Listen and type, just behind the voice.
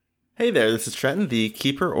Hey there, this is Trenton, the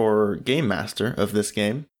keeper or game master of this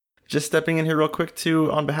game. Just stepping in here real quick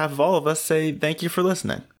to, on behalf of all of us, say thank you for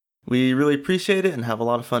listening. We really appreciate it and have a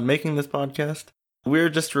lot of fun making this podcast. We're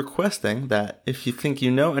just requesting that if you think you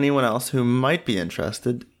know anyone else who might be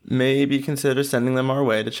interested, maybe consider sending them our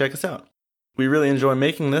way to check us out. We really enjoy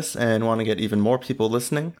making this and want to get even more people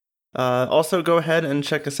listening. Also, go ahead and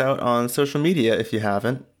check us out on social media if you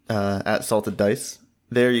haven't, at Salted Dice.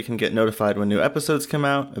 There you can get notified when new episodes come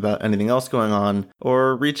out, about anything else going on,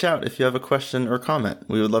 or reach out if you have a question or comment.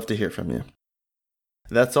 We would love to hear from you.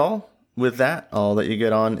 That's all. With that, I'll let you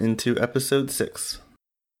get on into episode 6.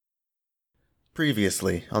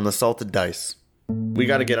 Previously on the Salted Dice. We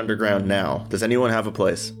gotta get underground now. Does anyone have a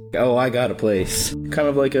place? Oh, I got a place. Kind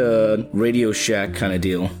of like a Radio Shack kind of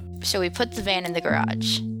deal. So we put the van in the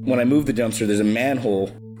garage. When I move the dumpster, there's a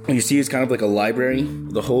manhole. And you see it's kind of like a library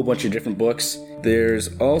with a whole bunch of different books. There's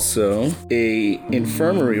also a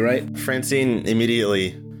infirmary, right? Francine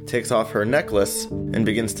immediately takes off her necklace and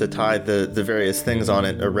begins to tie the various things on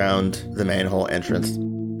it around the manhole entrance.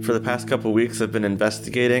 For the past couple weeks, I've been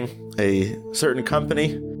investigating a certain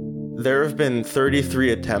company. There have been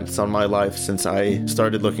 33 attempts on my life since I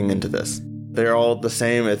started looking into this. They're all the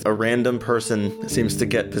same. It's a random person seems to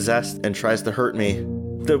get possessed and tries to hurt me.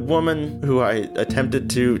 The woman who I attempted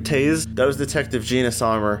to tase, that was Detective Gina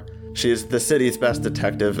Sommer. She is the city's best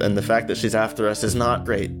detective, and the fact that she's after us is not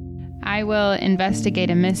great. I will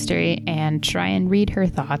investigate a mystery and try and read her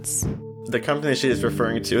thoughts. The company she is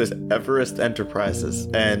referring to is Everest Enterprises,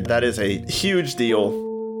 and that is a huge deal.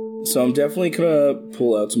 So I'm definitely gonna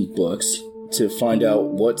pull out some books to find out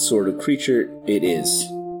what sort of creature it is.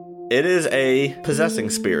 It is a possessing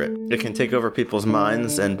spirit. It can take over people's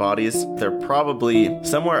minds and bodies. They're probably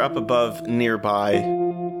somewhere up above nearby.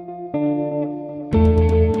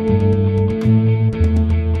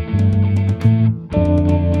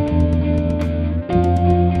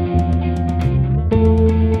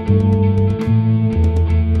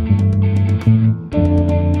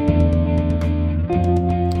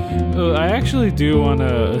 I actually do want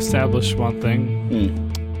to establish one thing.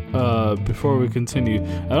 Before we continue,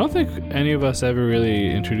 I don't think any of us ever really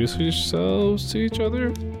introduced ourselves to each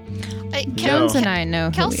other. Jones and I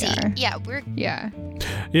know Kelsey, who we are.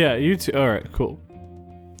 Yeah, you two. All right, cool.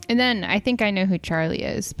 And then I think I know who Charlie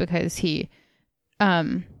is because he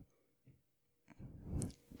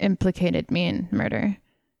implicated me in murder.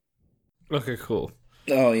 Okay, cool.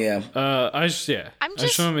 Oh, yeah. I just want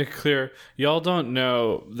to make it clear, y'all don't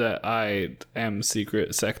know that I am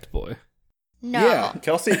secret sect boy. No. Yeah,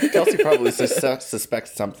 Kelsey probably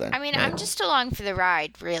suspects something. I mean, I'm just along for the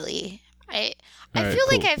ride, really. I Alright, feel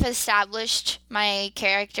like cool. I've established my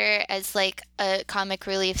character as like a comic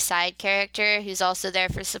relief side character who's also there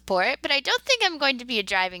for support, but I don't think I'm going to be a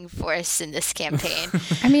driving force in this campaign.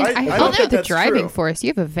 I mean, I I don't hope think the that's driving true. force. You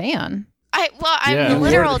have a van. I'm Yeah. a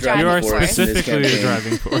literal You are the You are driving force force. in this specifically a campaign.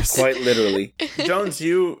 driving force. Quite literally. Jones,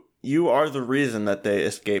 you are the reason that they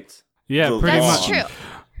escaped. Yeah, the pretty law. That's much. true.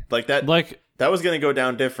 Like that. Like, That was going to go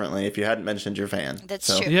down differently if you hadn't mentioned your van.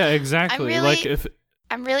 That's true. yeah, exactly.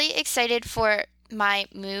 I'm really excited for my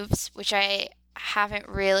moves, which I haven't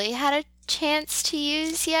really had a chance to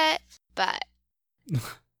use yet, but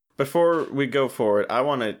Before we go forward, I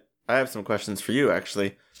have some questions for you,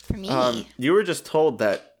 actually. for me, You were just told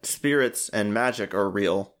that spirits and magic are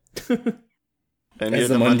real. And you're As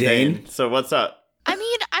the the mundane? mundane. So what's up? I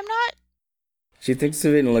mean, I'm not. She thinks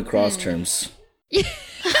of it in lacrosse terms.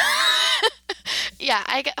 Yeah,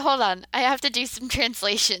 hold on. I have to do some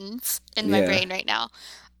translations in my Yeah. brain right now.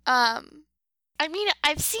 I mean,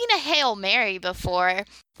 I've seen a Hail Mary before,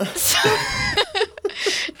 so,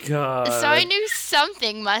 God. so I knew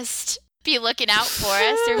something must be looking out for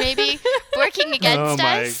us, or maybe working against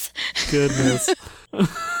my us. Goodness.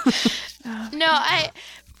 No,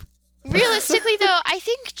 realistically though, I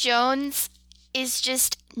think Jones is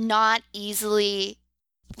just not easily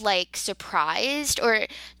like surprised or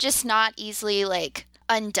just not easily like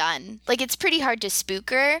undone. Like it's pretty hard to spook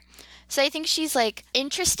her. So I think she's like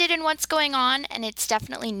interested in what's going on and it's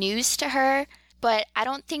definitely news to her, but I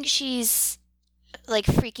don't think she's like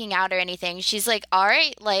freaking out or anything. She's like, "All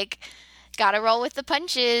right, like gotta roll with the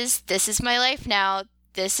punches. This is my life now.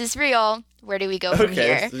 This is real. Where do we go from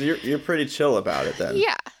Okay, here?" so you're pretty chill about it then.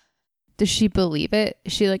 Yeah. Does she believe it?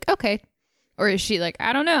 Is she like, okay? Or is she like,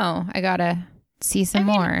 I don't know. I gotta see some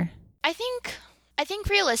more. I think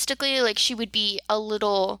realistically, like, she would be a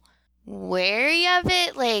little wary of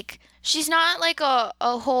it. Like, she's not like a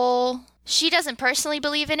whole... She doesn't personally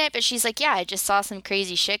believe in it, but she's like, yeah, I just saw some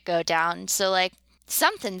crazy shit go down. So, like,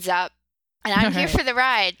 something's up. And I'm here for the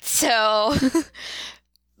ride, so...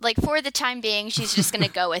 Like, for the time being, she's just going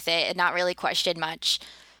to go with it and not really question much.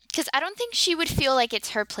 Because I don't think she would feel like it's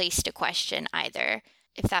her place to question either,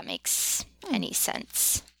 if that makes any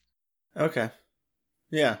sense. Okay.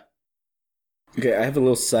 Yeah. Okay, I have a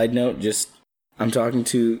little side note. I'm talking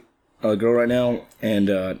to a girl right now, and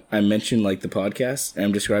I mentioned like the podcast, and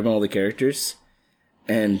I'm describing all the characters,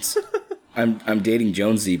 and I'm dating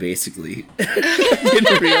Jonesy basically. I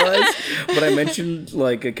didn't realize, but I mentioned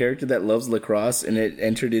like a character that loves lacrosse, and it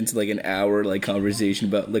entered into like an hour like conversation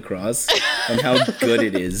about lacrosse and how good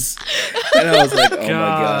it is, and I was like, oh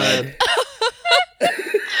God. my god.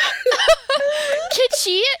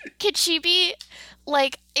 Could she be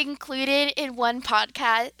like included in one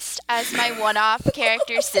podcast as my one-off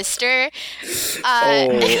character sister?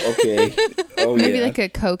 Oh, okay. Oh, Maybe yeah. like a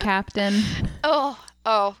co-captain. Oh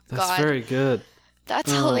That's God, very good.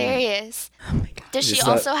 that's hilarious. Oh my god. Does she It's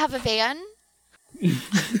also have a van?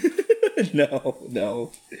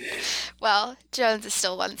 No. Well, Jones is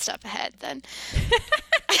still one step ahead then.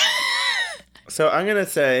 So I'm going to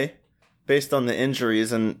say, based on the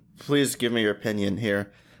injuries, and please give me your opinion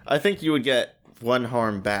here, I think you would get 1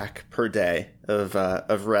 harm back per day of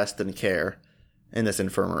rest and care in this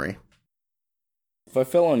infirmary. If I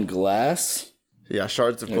fell on glass, Yeah,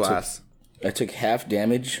 shards of glass. I took half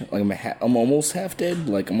damage. Like I'm almost half dead.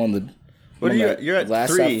 Like I'm on the. What are you at? You're at glass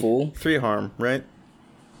three. half full. 3 harm, right?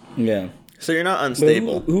 Yeah. So you're not But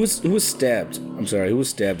unstable. who was stabbed? I'm sorry. Who was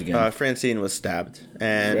stabbed again? Francine was stabbed,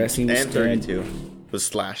 and Francine was stabbed. 32 was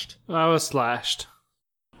slashed. I was slashed.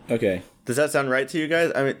 Okay. Does that sound right to you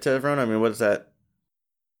guys? I mean, to everyone? I mean, what is that?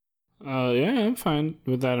 Yeah, I'm fine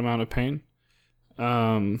with that amount of pain.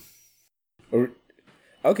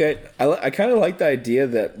 Okay. I kind of like the idea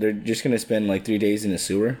that they're just gonna spend like 3 days in a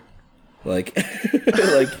sewer, like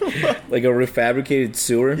like a refabricated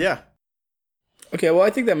sewer. Yeah. Okay. Well, I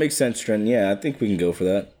think that makes sense, Trent. Yeah, I think we can go for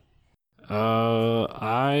that.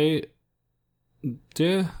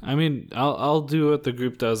 I mean, I'll do what the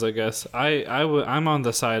group does, I guess. I'm on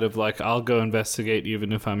the side of like I'll go investigate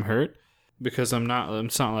even if I'm hurt, because I'm not.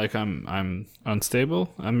 It's not like I'm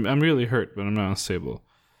unstable. I'm really hurt, but I'm not unstable.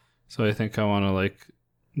 So I think I want to like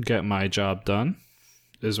get my job done.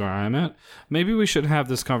 Is where I'm at. Maybe we should have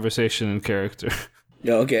this conversation in character.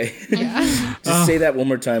 Yeah. Okay. Yeah. Just say that one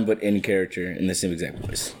more time, but in character, in the same exact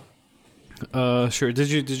voice. Sure. Did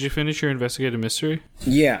you finish your investigative mystery?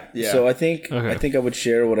 Yeah. Yeah. So I think Okay. I would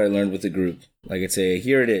share what I learned with the group. Like I'd say,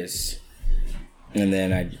 here it is, and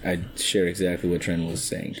then I'd share exactly what Trent was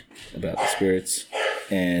saying about the spirits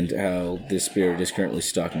and how this spirit is currently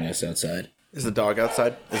stalking us outside. Is the dog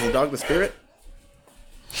outside? Is the dog the spirit?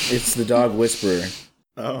 It's the dog whisperer.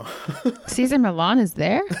 Oh. Caesar Milan is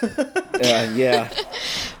there? Yeah.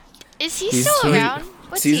 Is he He's- still he- around?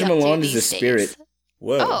 What's Caesar he up to Milan is a these spirit. days?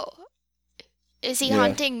 Whoa. Oh. Is he Yeah.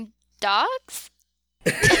 haunting dogs?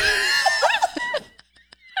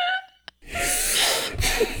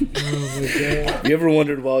 You ever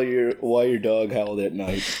wondered why your dog howled at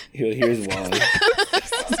night? Here's why.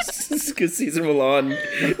 Because Caesar Milan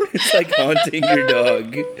is like haunting your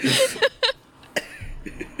dog.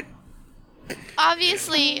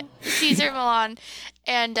 Obviously, Caesar Milan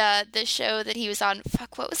and the show that he was on.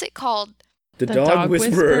 Fuck, what was it called? The The dog dog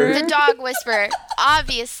whisperer. whisperer. The Dog Whisperer.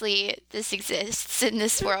 Obviously, this exists in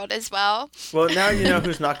this world as well. Well, now you know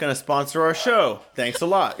who's not going to sponsor our show. Thanks a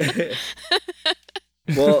lot.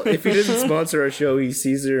 Well, if he doesn't sponsor our show, he's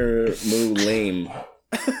Caesar Moo lame.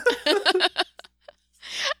 I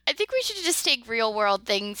think we should just take real world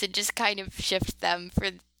things and just kind of shift them for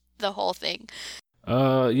the whole thing.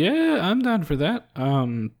 Yeah, I'm down for that.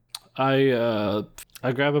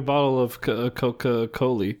 I grab a bottle of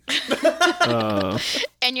Coca-Cola.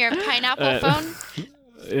 And your pineapple phone?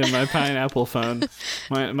 In my pineapple phone,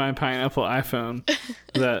 my pineapple iPhone.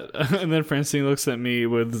 And then Francine looks at me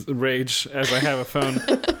with rage as I have a phone.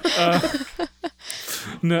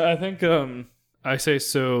 No, I think I say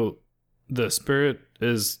so. The spirit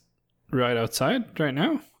is right outside right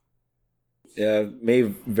now. May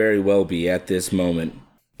very well be at this moment.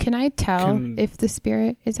 Can I tell if the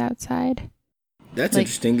spirit is outside? That's Like-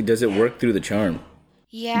 interesting. Does it work through the charm?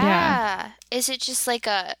 Yeah. Is it just like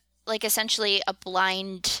essentially a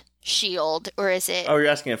blind shield, or is it? Oh, you're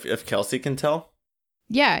asking if Kelsey can tell?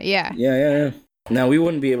 Yeah. Yeah. Now, we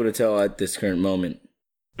wouldn't be able to tell at this current moment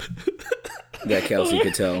that Kelsey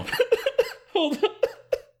could tell. Hold on.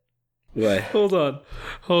 What?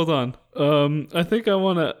 Hold on. I think I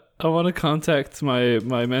wanna contact my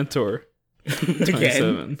mentor.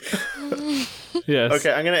 Again? 27. Yes.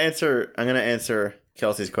 Okay, I'm gonna answer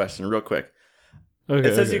Kelsey's question real quick. Okay.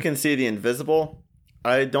 It says okay. you can see the invisible.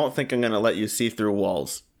 I don't think I'm gonna let you see through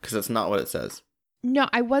walls because that's not what it says. No,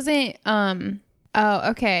 I wasn't. Oh,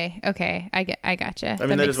 okay. I gotcha. I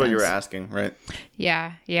mean, that is what you were asking, right?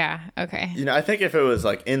 Yeah. Okay. You know, I think if it was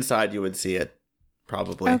like inside, you would see it,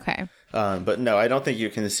 probably. Okay. But no, I don't think you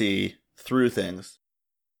can see through things.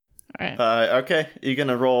 All right. Okay, you're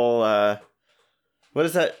gonna roll. What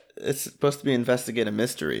is that? It's supposed to be investigate a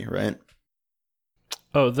mystery, right?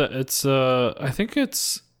 Oh, it's I think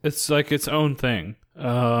it's like its own thing.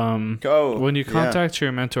 When you contact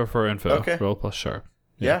your mentor for info, roll plus sharp.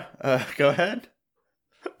 Yeah. Go ahead.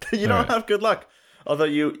 You don't have good luck, although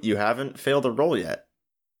you haven't failed a roll yet.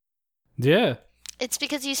 Yeah. It's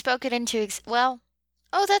because you spoke it into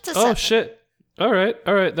that's a 7. Oh shit! All right.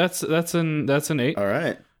 That's an 8. All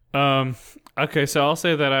right. Okay, so I'll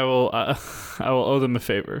say that I will owe them a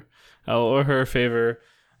favor. I will owe her a favor.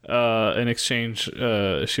 In exchange,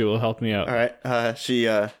 she will help me out. All right. She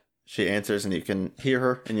answers, and you can hear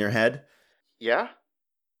her in your head. Yeah.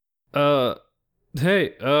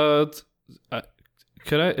 Hey.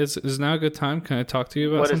 Could I? Is now a good time? Can I talk to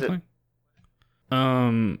you about something?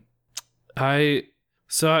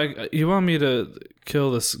 You want me to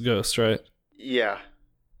kill this ghost, right? Yeah.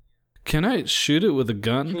 Can I shoot it with a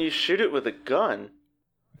gun? Can you shoot it with a gun?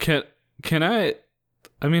 Can I?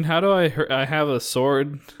 I mean, how do I have a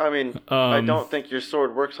sword? I mean, I don't think your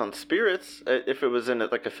sword works on spirits. If it was in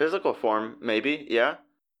like a physical form, maybe, yeah.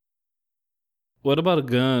 What about a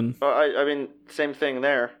gun? Well, I mean, same thing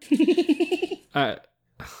there.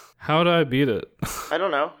 How do I beat it? I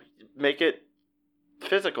don't know. Make it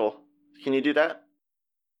physical. Can you do that?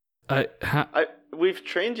 We've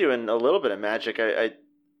trained you in a little bit of magic. It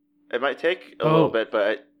might take a little bit,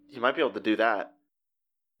 but you might be able to do that.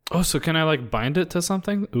 Oh, so can I like bind it to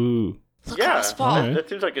something? Ooh. Yeah, that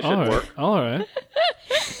seems like it should work. All right.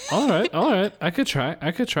 I could try.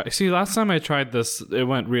 See, last time I tried this, it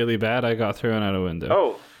went really bad. I got thrown out a window.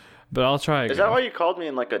 Oh. But I'll try again. Is that why you called me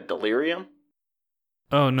in like a delirium?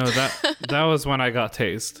 Oh, no, that was when I got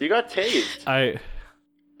tased. You got tased?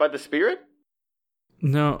 By the spirit?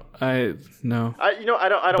 No. I don't want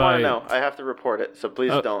to know. I have to report it, so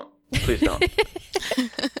please don't. Please don't.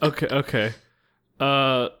 Okay.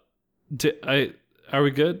 Are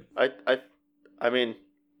we good? I mean,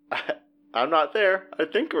 I'm not there. I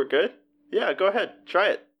think we're good. Yeah, go ahead. Try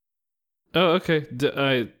it. Oh, okay.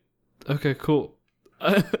 Okay, cool.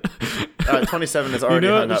 27 is already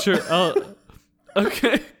hung up. Sure.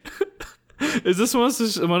 Okay. Is this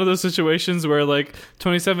one of those situations where like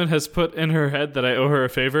 27 has put in her head that I owe her a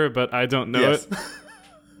favor, but I don't know it?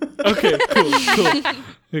 Okay, cool.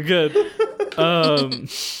 Good.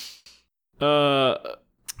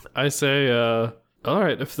 I say, all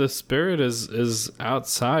right, if the spirit is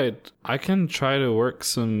outside, I can try to work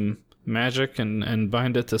some magic and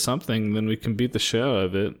bind it to something, then we can beat the shit out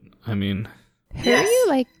of it. I mean... Who are you,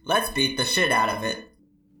 like... Let's beat the shit out of it.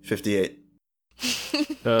 58.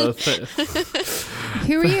 Who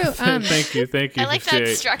are you? Thank you. I like 58.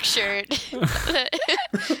 That structured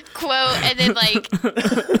quote and then like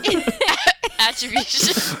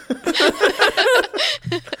attribution.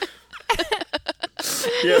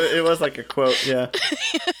 Yeah, it was like a quote. Yeah.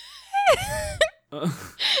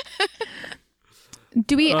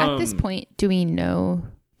 Do we at this point? Do we know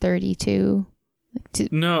 32?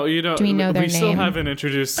 No, you don't. Do we know their name? We still haven't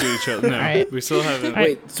introduced to each other. No, right. We still haven't.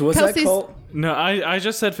 Wait, so what's Kelsey's... that called? No, I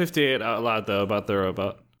just said 58 out loud though about the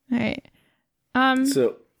robot. All right.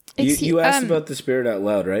 So you asked about the spirit out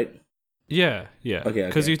loud, right? Yeah. Okay.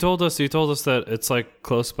 Because you told us that it's like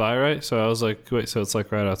close by, right? So I was like, wait, so it's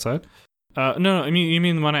like right outside? No. I mean, you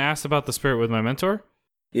mean when I asked about the spirit with my mentor?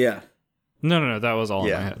 Yeah. No. That was all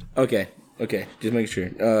in my head. Okay. Just make sure.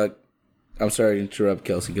 I'm sorry to interrupt,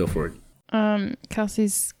 Kelsey. Go for it.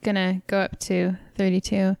 Kelsey's gonna go up to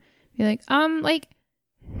 32. Be like,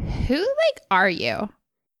 who are you?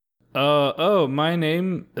 My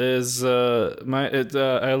name is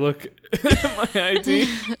I look at my ID.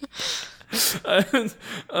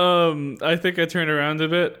 I think I turn around a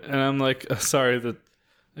bit and I'm like, sorry,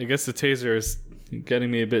 I guess the taser is getting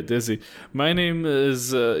me a bit dizzy. My name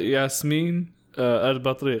is Yasmin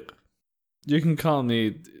Al-Batriq. You can call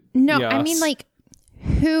me No, Yas. I mean like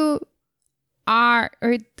who are,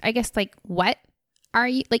 or I guess like what are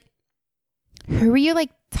you, like who are you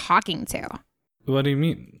like talking to? What do you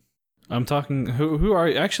mean? I'm talking. Who are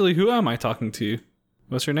you? Actually, who am I talking to?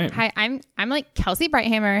 What's your name? Hi, I'm like Kelsey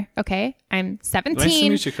Brighthammer. Okay, I'm 17. Nice to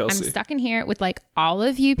meet you, Kelsey. I'm stuck in here with like all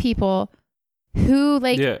of you people. Who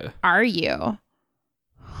are you?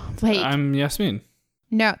 Like I'm Yasmin.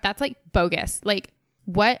 No, that's like bogus. Like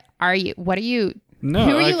what are you? What are you? No,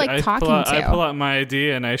 Who are you, like, talking to? I pull out my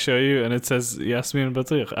ID and I show you, and it says Yasmin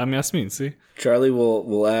Batir. I'm Yasmin, see? Charlie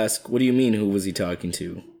will ask, what do you mean, who was he talking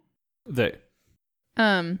to? They.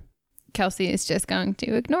 Kelsey is just going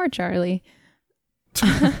to ignore Charlie.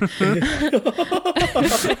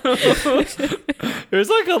 There's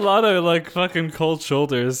like a lot of like fucking cold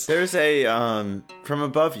shoulders. There's a, from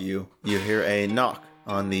above you hear a knock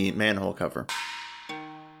on the manhole cover.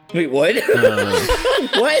 Wait, what?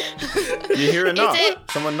 What? You hear a knock. it-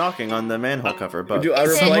 Someone knocking on the manhole cover above. Do I Is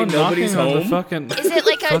it- reply Someone nobody's knocking on the home? fucking. Is it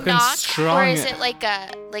like a Fucking knock, or strong- is it like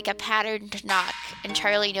a patterned knock, and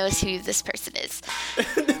Charlie knows who this person is?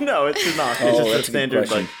 No, it's a knock. It's Oh, just a that's a good standard,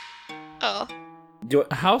 question. Oh,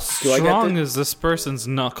 How I get strong the- is this person's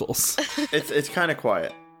knuckles? it's kind of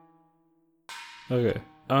quiet. Okay.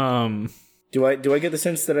 Do I get the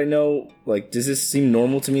sense that I know, like, does this seem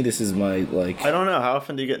normal to me? This is my, like, I don't know. How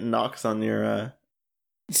often do you get knocks on your,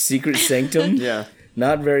 secret sanctum? yeah.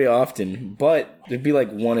 Not very often, but there'd be,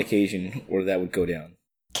 like, one occasion where that would go down.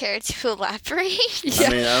 care to elaborate? I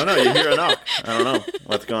mean, I don't know. You hear a knock. I don't know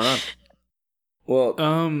what's going on.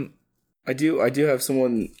 Well, I do have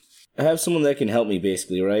someone, that can help me,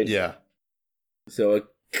 basically, right? Yeah. So I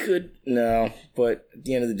could, no, but at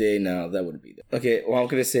the end of the day, no, that wouldn't be that. Okay, well, I'm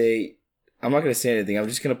not gonna say anything. I'm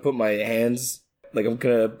just gonna put my hands, like, I'm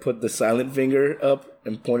gonna put the silent finger up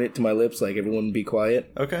and point it to my lips, like, everyone be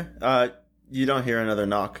quiet. Okay. You don't hear another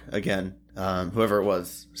knock again. Whoever it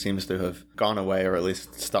was seems to have gone away or at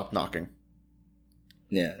least stopped knocking.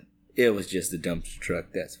 Yeah, it was just the dumpster truck,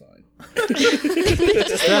 that's fine.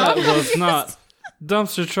 that was not.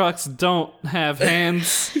 Dumpster trucks don't have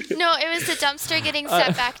hands. No, it was the dumpster getting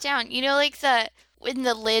set back down. You know, like when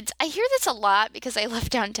the lids. I hear this a lot because I live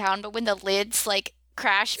downtown. But when the lids like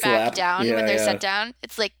crash Flap. back down Yeah, when they're yeah. set down,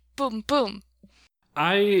 it's like boom, boom.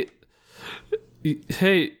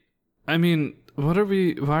 Hey, I mean,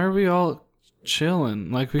 why are we all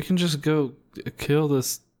chilling? Like, we can just go kill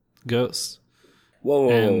this ghost.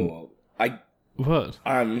 Whoa. What?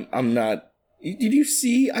 I'm not. Did you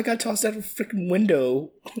see? I got tossed out of a freaking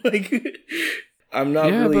window. Like, I'm not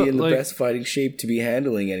Yeah, really but, in the like- best fighting shape to be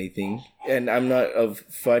handling anything, and I'm not of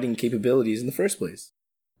fighting capabilities in the first place.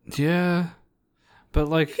 Yeah, but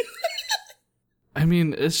like, I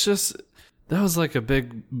mean, it's just that was like a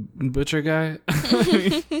big butcher guy.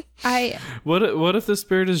 I mean, what if the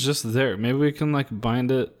spirit is just there? Maybe we can like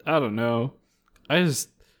bind it. I don't know.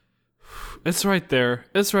 It's right there.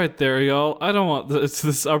 It's right there, y'all. I don't want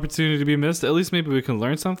this opportunity to be missed. At least maybe we can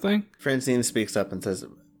learn something. Francine speaks up and says,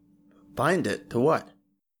 bind it to what?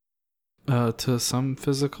 To some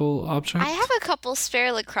physical object. I have a couple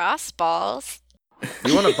spare lacrosse balls.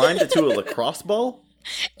 You want to bind it to a lacrosse ball?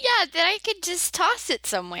 Yeah, then I could just toss it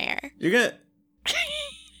somewhere. You're going to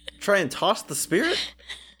try and toss the spirit?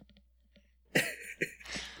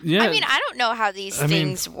 Yeah. I mean, I don't know how these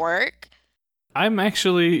things work. I'm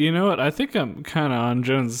actually, you know what? I think I'm kind of on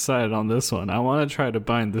Jones' side on this one. I want to try to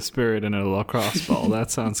bind the spirit in a lacrosse ball. That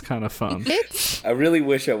sounds kind of fun. I really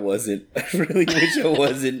wish I wasn't. It's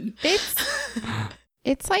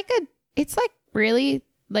like really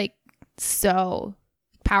like so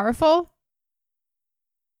powerful.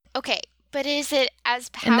 Okay, but is it as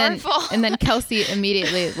And powerful? then Kelsey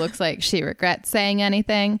immediately looks like she regrets saying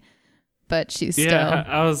anything, but she's Yeah,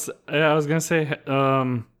 still I was gonna say,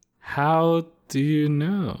 how do you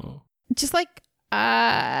know? just like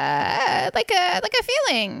a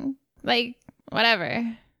feeling, like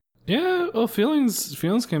whatever. Yeah, well, feelings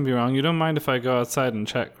can be wrong. You don't mind if I go outside and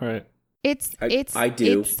check, right? I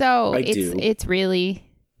do. It's really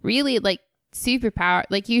like superpower.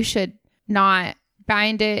 Like, you should not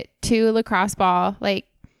bind it to a lacrosse ball. Like,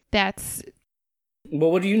 that's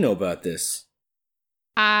Well, what do you know about this?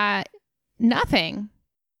 nothing.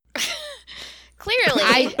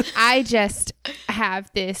 Clearly. I just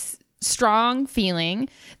have this strong feeling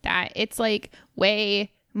that it's like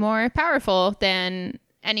way more powerful than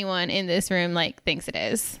anyone in this room like thinks it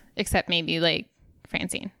is, except maybe like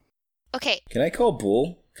Francine. Okay, Can I call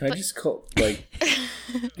Bull? Can I just call, like...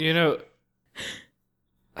 You know,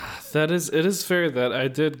 it is fair that I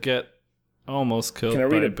did get almost killed Can I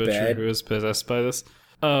by read a a butcher bad- who was possessed by this.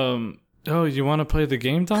 Oh, you want to play the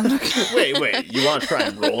game, Dominic? Wait, you want to try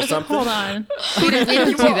and roll something? Hold on. We don't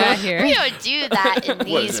do that here. we don't do that in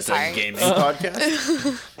What is these this, a parts. gaming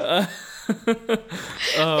podcast?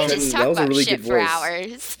 We just That talk was a about really shit good for voice.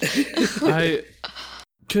 hours.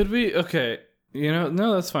 Okay, you know,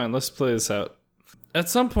 no, that's fine. Let's play this out. At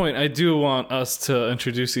some point, I do want us to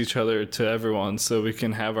introduce each other to everyone so we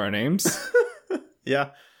can have our names.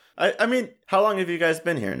 Yeah. I mean, how long have you guys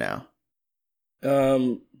been here now?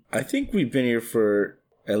 I think we've been here for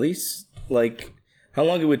at least, like... how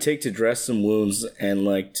long it would take to dress some wounds and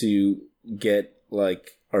like to get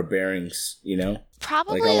like our bearings, you know?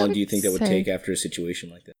 Probably Like how long do you think that would say- take after a situation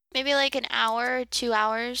like that? maybe like an hour, 2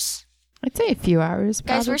 hours. I'd say a few hours.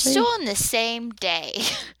 Guys, we're probably. still on the same day.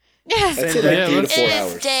 Yeah. I'd say Same like day. 3 to It 4 is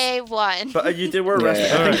hours. day 1. But you were Yeah. resting. I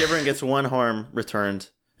think Alright. everyone gets 1 harm returned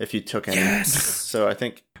if you took any. Yes. So I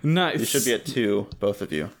think Nice. you should be at 2, both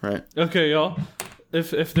of you, right? Okay, y'all.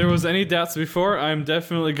 If there was any doubts before, I'm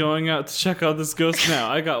definitely going out to check out this ghost now.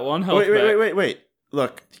 I got 1 health back. Wait.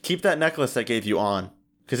 Look, keep that necklace I gave you on,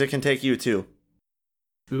 because it can take you too.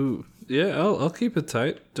 Ooh, yeah, I'll keep it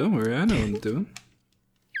tight. Don't worry, I know what I'm doing.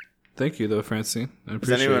 Thank you, though, Francine. I Is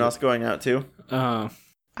appreciate anyone it. else going out too?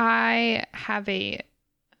 I have a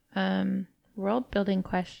world building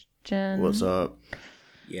question. What's up?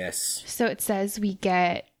 Yes. So it says we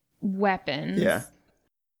get weapons. Yeah.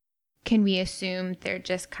 Can we assume they're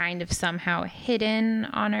just kind of somehow hidden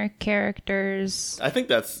on our characters? I think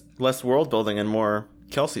that's less world building and more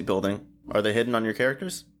Kelsey building. Are they hidden on your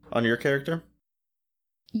characters? On your character?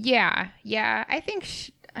 Yeah. I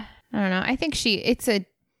think I don't know. I think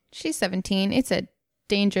she's 17. It's a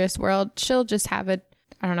dangerous world. She'll just have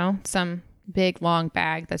some big long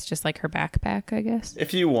bag that's just like her backpack, I guess.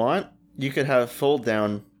 If you want, you could have fold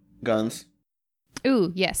down guns.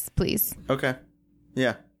 Ooh, yes, please. Okay.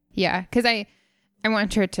 Yeah. Yeah, because I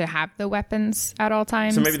want her to have the weapons at all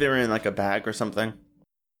times. So maybe they were in like a bag or something.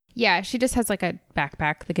 Yeah, she just has like a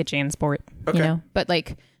backpack, like a Jansport, Okay. you know? But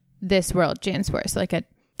like this world Jansport, so like a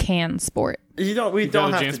can sport. We got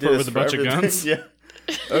don't a have to Jansport do this with a for bunch of everything. guns? Yeah.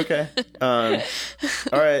 Okay.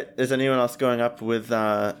 All right. Is anyone else going up with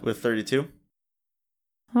 32?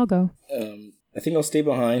 I'll go. I think I'll stay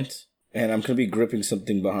behind, and I'm gonna be gripping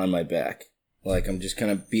something behind my back. Like I'm just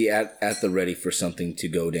gonna be at the ready for something to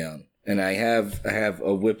go down. And I have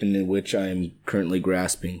a weapon in which I'm currently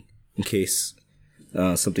grasping in case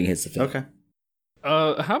something hits the fan. Okay.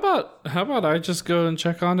 How about I just go and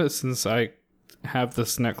check on it since I have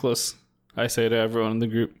this necklace? I say to everyone in the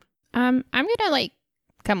group. I'm gonna like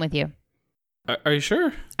come with you. Are you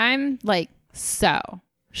sure? I'm like so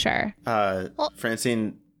sure.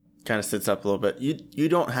 Francine kind of sits up a little bit. You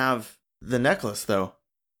don't have the necklace though.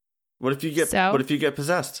 What if you get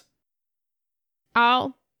possessed?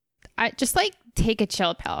 I just like take a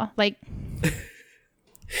chill pill. Like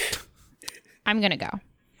I'm gonna go.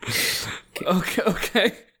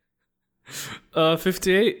 Okay.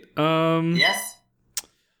 58. Yes?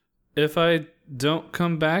 If I don't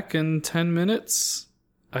come back in 10 minutes,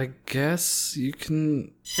 I guess you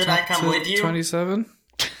can. Should I talk come to with you? 27?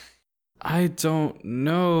 I don't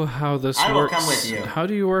know how this I will works. come with you. How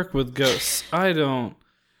do you work with ghosts? I don't.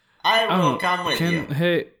 I will Oh, come with you.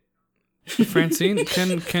 Hey, Francine,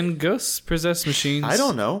 can ghosts possess machines? I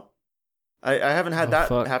don't know. I haven't had that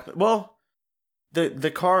fuck. happen. Well,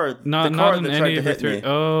 the car Not that in tried any to of the hit three. me.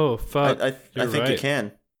 Oh fuck! I You're think you right.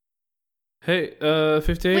 can. Hey,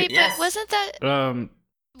 58. Wait, Yes. but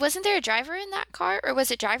wasn't there a driver in that car, or was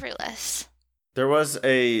it driverless? There was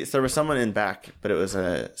someone in back, but it was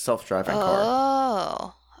a self-driving car.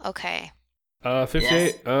 Oh, okay. 58.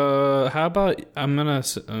 Yes. How about I'm gonna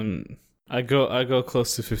I go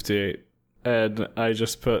close to 58, and I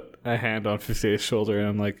just put a hand on 58's shoulder, and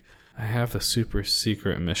I'm like, I have a super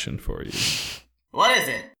secret mission for you. What is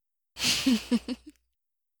it?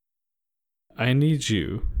 I need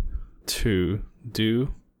you to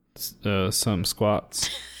do some squats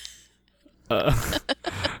on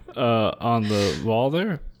the wall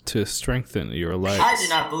there to strengthen your legs. I do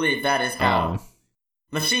not believe that is how Um,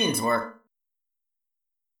 machines work.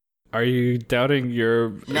 Are you doubting your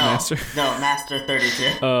No, master? no, Master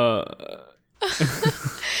 32.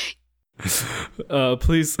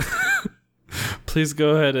 Please, please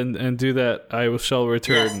go ahead and do that. I shall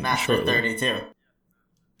return Yes, Master shortly.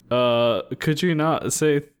 32. Could you not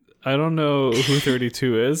say? I don't know who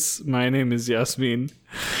 32 is. My name is Yasmin.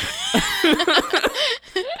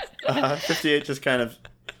 58 just kind of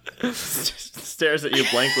stares at you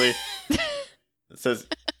blankly. It says,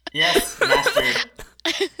 Yes, Master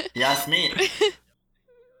Yasmin.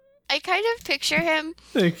 I kind of picture him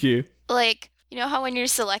Thank you. like, you know how when you're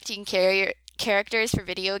selecting characters for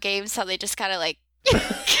video games, how they just kind of like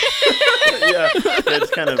yeah, they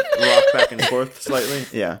just kind of rock back and forth slightly.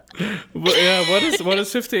 Yeah, Yeah. What is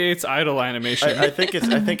 58's idle animation? I think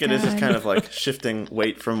it is just kind of like shifting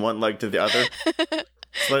weight from one leg to the other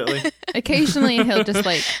slightly. Occasionally he'll just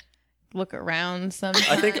like look around sometimes.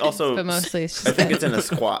 I think also, but mostly it's just I think it's in a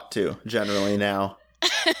squat too. Generally now.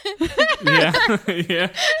 Yeah.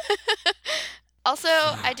 Yeah. Also,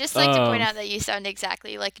 I just like to point Um. out that you sound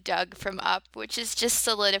exactly like Doug from Up, which is just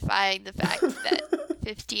solidifying the fact that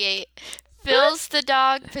 58 fills the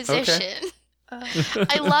dog position.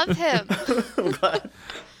 I love him. I'm glad.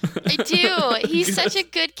 I do. He's such a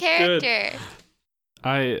good character.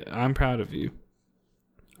 I'm proud of you.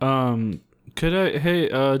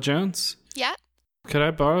 Hey, Jones? Yeah. Could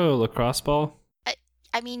I borrow a lacrosse ball?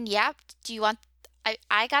 I mean, yeah. Do you want?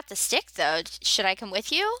 I got the stick though. Should I come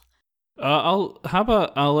with you? How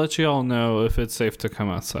about I'll let you all know if it's safe to come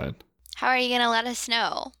outside. How are you gonna let us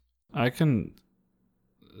know? I can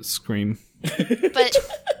scream. But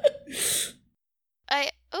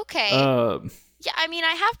okay. Yeah, I mean,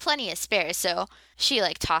 I have plenty of spares, so she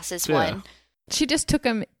like tosses one. She just took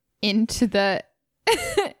him into the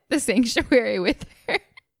the sanctuary with her.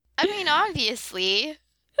 I mean, obviously.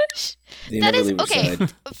 They That never is leave okay.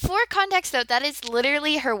 aside. For context, though, that is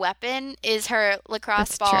literally her weapon. Is her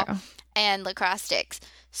lacrosse That's ball true. and lacrosse sticks.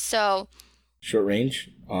 So Short range,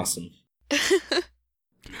 awesome.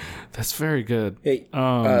 That's very good. Hey,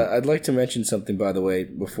 I'd like to mention something, by the way,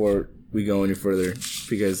 before we go any further,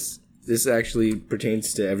 because this actually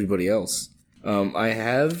pertains to everybody else. I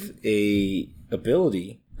have a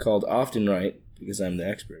ability called Often Right, because I'm the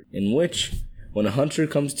expert, in which when a hunter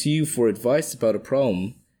comes to you for advice about a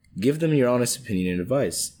problem, give them your honest opinion and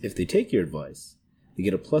advice. If they take your advice, they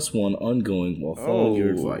get a +1 ongoing while following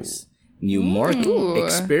your advice. And you mark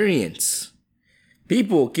experience.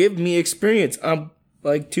 People, give me experience. I'm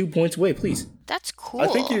like 2 points away, please. that's cool. I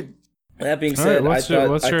think you. That being All right, said, what's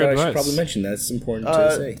I your thought I advice? should probably mention that. It's important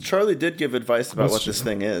to say. Charlie did give advice about That's what this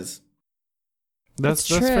thing is. That's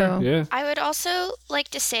true. fair. Yeah. I would also like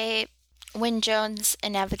to say, when Jones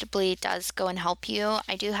inevitably does go and help you,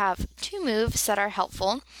 I do have 2 moves that are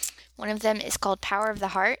helpful. One of them is called Power of the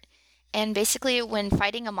Heart. And basically, when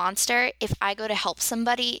fighting a monster, if I go to help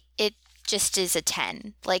somebody, it just is a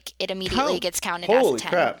 10. Like, it immediately gets counted as a Holy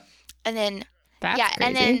 10. crap. And then, That's yeah, crazy.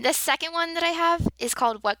 and then the second one that I have is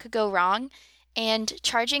called What Could Go Wrong. And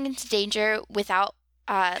charging into danger without,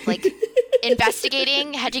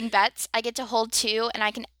 investigating, hedging bets, I get to hold 2, and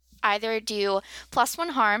I can either do +1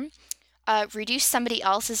 harm, reduce somebody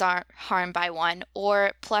else's harm by 1,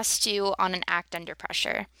 or +2 on an act under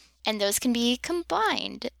pressure. And those can be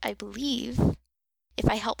combined, I believe, if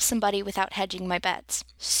I help somebody without hedging my bets.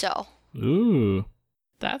 So, Ooh.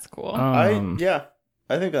 That's cool. I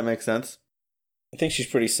think that makes sense. I think she's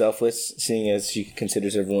pretty selfless, seeing as she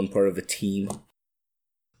considers everyone part of a team.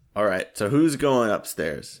 All right, so who's going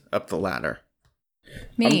upstairs, up the ladder?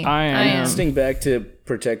 Me. I am. Staying back to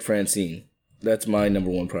protect Francine. That's my number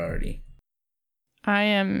 1 priority. I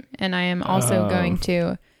am, and I am also going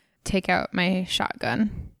to take out my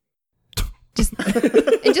shotgun. Just have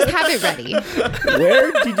it ready.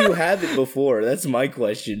 Where did you have it before? That's my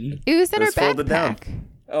question. It was in It was our folded down. backpack.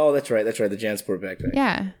 Oh, that's right. The Jansport backpack.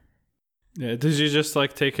 Yeah. Yeah. Did you just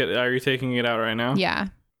take it? Are you taking it out right now? Yeah.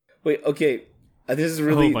 Wait, okay. This is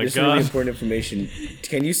really Oh my this is really God. important information.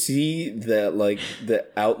 Can you see the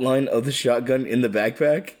outline of the shotgun in the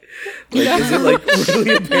backpack? Is it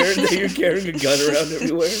really apparent that you're carrying a gun around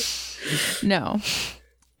everywhere? No.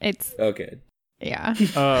 It's Okay. yeah.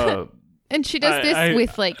 Uh, And she does this I-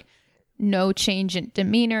 with no change in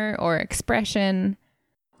demeanor or expression.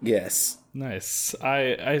 Yes. nice.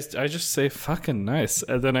 I just say fucking nice,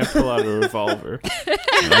 and then I pull out a revolver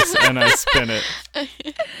and I spin it.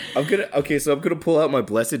 I'm gonna pull out my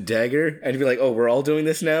blessed dagger and be like, "Oh, we're all doing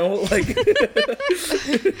this now." Like,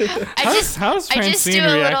 I How's I just do Francine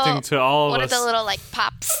a reacting little, to all of one us? of the little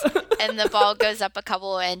pops, and the ball goes up a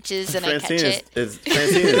couple of inches, and I catch Francine it.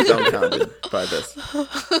 Francine is dumbfounded by this.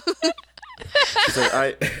 She's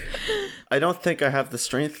like, I don't think I have the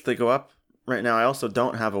strength to go up right now. I also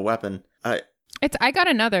don't have a weapon. I got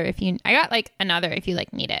another if you need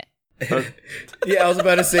it. yeah, I was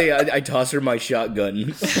about to say I toss her my shotgun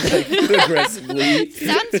aggressively.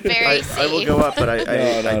 Sounds very safe. I will go up, but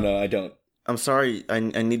No, I don't. I'm sorry. I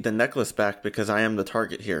need the necklace back because I am the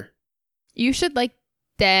target here. You should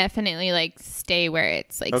definitely stay where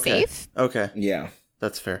it's Okay. safe. Okay, Yeah.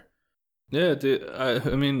 that's fair. Yeah, dude. I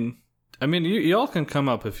mean, y'all can come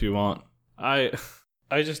up if you want.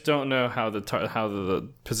 I just don't know how the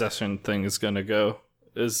possession thing is gonna go.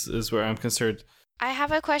 Is where I'm concerned. I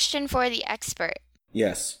have a question for the expert.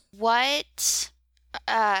 Yes. What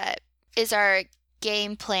is our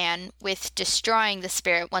game plan with destroying the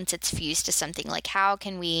spirit once it's fused to something? How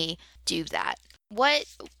can we do that?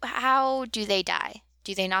 How do they die?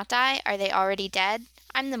 Do they not die? Are they already dead?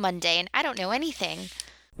 I'm the mundane. I don't know anything.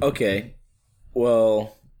 Okay.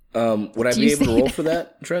 Well, would I Do be you able to say roll that? for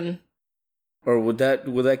that, Trenton? Or would that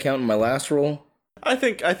count in my last roll? I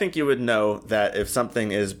think you would know that if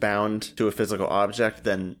something is bound to a physical object,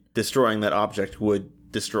 then destroying that object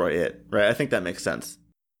would destroy it, right? I think that makes sense.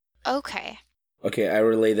 Okay. Okay, I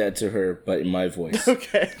relay that to her, but in my voice.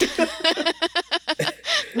 Okay.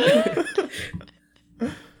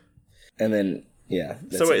 And then, yeah.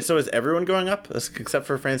 So wait, so is everyone going up except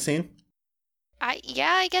for Francine?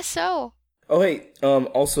 I guess so. Oh, hey,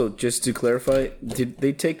 also, just to clarify, did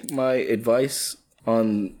they take my advice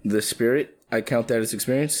on the spirit? I count that as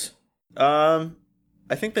experience? I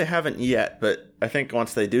think they haven't yet, but I think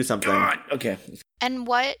once they do something... God! Okay. And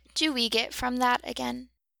what do we get from that again?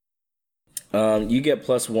 You get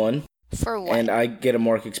 +1. For what? And I get a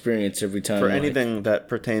mark experience every time. For anything that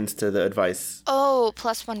pertains to the advice. Oh,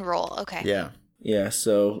 +1 roll. Okay. Yeah. Yeah,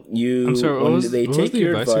 so I'm sorry, when what they was take the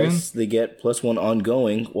your advice advice, they get +1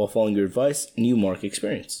 ongoing while following your advice, and you mark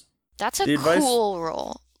experience. That's a The advice- cool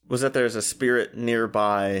roll. Was that there's a spirit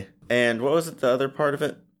nearby, and what was it, the other part of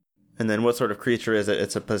it? And then what sort of creature is it?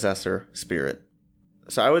 It's a possessor spirit.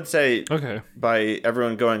 So I would say, Okay. by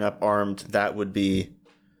everyone going up armed, that would be...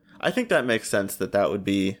 I think that makes sense that would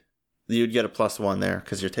be... You'd get a +1 there,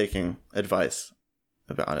 because you're taking advice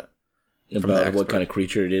about it. From the About expert. what kind of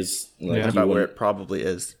creature it is. Like, Yeah. you About where wouldn't- it probably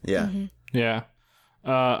is. Yeah. Mm-hmm. Yeah.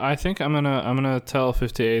 I think I'm gonna tell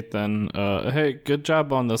 58 then. Hey, good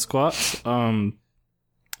job on the squats.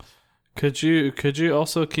 Could you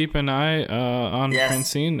also keep an eye on Yes.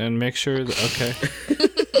 Francine and make sure that okay.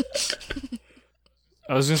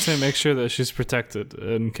 I was gonna say make sure that she's protected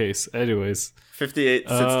in case. Anyways. 58 sits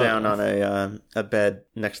down on a bed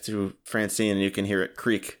next to Francine, and you can hear it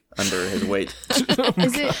creak under his weight.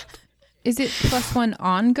 Is it +1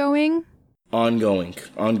 ongoing? Ongoing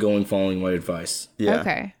following my advice. Yeah.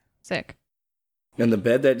 Okay. Sick. And the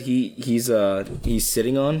bed that he's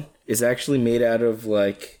sitting on is actually made out of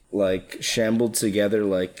like shambled together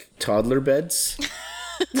like toddler beds.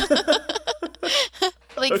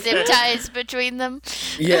 Like zip ties between them.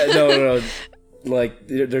 Yeah, no. Like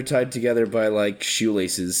they're tied together by like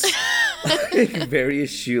shoelaces,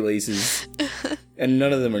 various shoelaces, and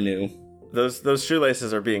none of them are new. Those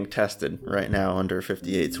shoelaces are being tested right now under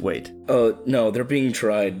 58's weight. Oh no, they're being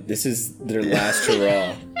tried. This is their last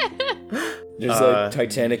hurrah. There's like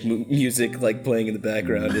Titanic music like playing in the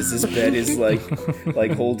background as this bed is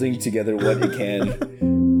like holding together what it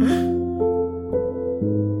can.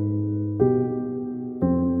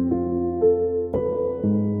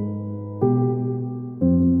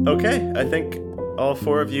 Okay, I think all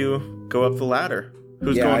four of you go up the ladder.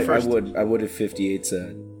 Who's going first? I would if 58's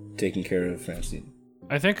taking care of Francine.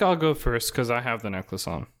 I think I'll go first because I have the necklace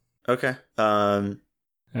on. Okay. And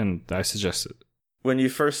I suggest it. When you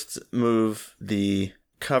first move the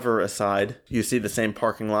cover aside, you see the same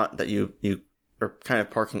parking lot that you or kind of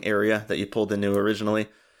parking area that you pulled into originally.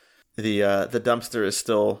 The dumpster is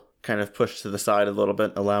still kind of pushed to the side a little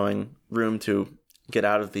bit, allowing room to get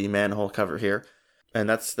out of the manhole cover here. And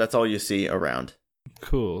that's all you see around.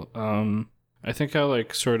 Cool. I think I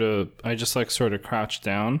sort of crouch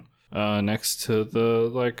down next to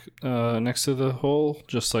the hole,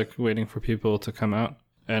 just like waiting for people to come out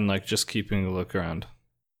and like just keeping a look around.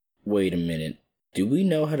 Wait a minute. Do we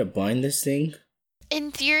know how to bind this thing?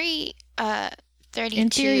 In theory, 32 In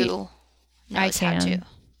theory, knows I how to. can.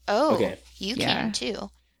 Oh, Okay. you Yeah. can too.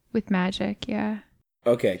 With magic, yeah.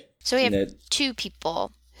 Okay. So we have That- 2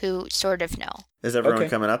 people who sort of know. Is everyone Okay.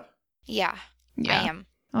 coming up? Yeah, Yeah. I am.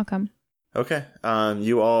 I'll come. Okay.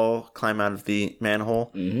 You all climb out of the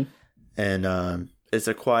manhole, Mhm. and it's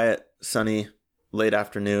a quiet, sunny, late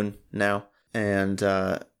afternoon now, and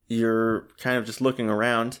you're kind of just looking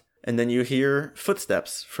around, and then you hear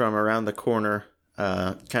footsteps from around the corner,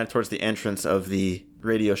 kind of towards the entrance of the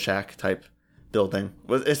Radio Shack type building.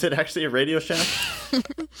 Is it actually a Radio Shack?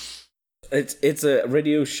 It's a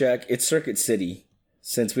Radio Shack. It's Circuit City,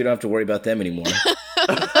 since we don't have to worry about them anymore.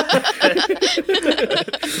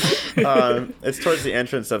 It's towards the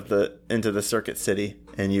entrance into the Circuit City,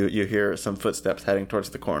 and you hear some footsteps heading towards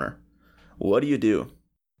the corner. What do you do?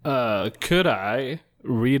 Could I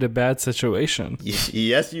read a bad situation?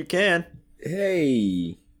 Yes, you can.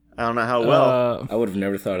 Hey, I don't know how well. I would have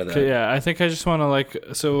never thought of that. Okay, yeah, I think I just want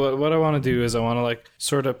to so what I want to do is I want to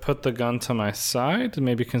sort of put the gun to my side,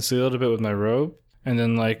 maybe conceal it a bit with my robe, and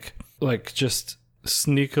then like just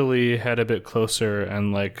sneakily head a bit closer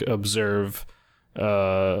and observe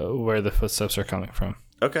where the footsteps are coming from.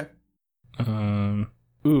 Okay.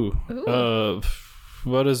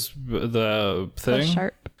 What is the So thing?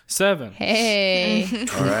 sharp. 7. Hey.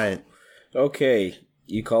 All right. Okay,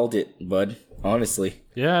 you called it, bud. Honestly,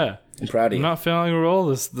 Yeah. I'm proud of I'm you. not failing a roll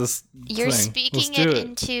this You're thing. speaking Let's do it it.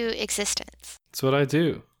 into existence. That's what I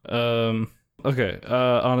do. Okay.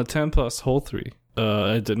 On a 10 plus, hold 3.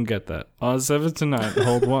 I didn't get that. On a 7 to 9,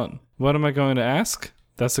 hold 1. What am I going to ask?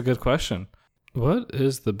 That's a good question. What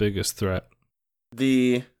is the biggest threat?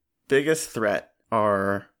 The biggest threat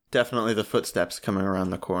are definitely the footsteps coming around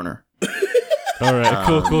the corner. All right,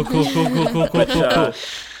 cool. Which,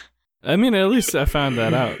 I mean, at least I found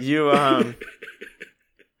that out. you,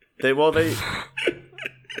 they.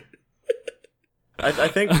 I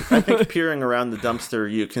think peering around the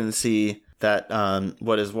dumpster, you can see that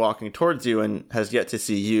what is walking towards you and has yet to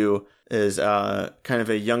see you is kind of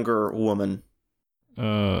a younger woman,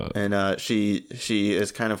 and she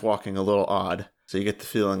is kind of walking a little odd. So you get the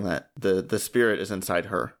feeling that the spirit is inside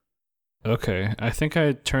her. Okay, I think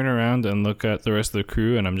I turn around and look at the rest of the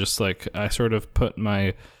crew, and I'm just like, I sort of put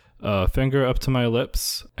my finger up to my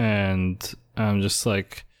lips, and I'm just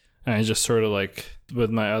like, I just sort of like,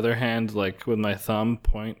 with my other hand, like with my thumb,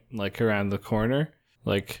 point like around the corner,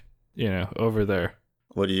 like, you know, over there.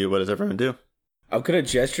 What does everyone do? I'm gonna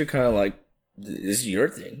gesture kind of like, this is your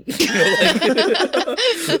thing. You know,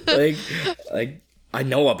 like, I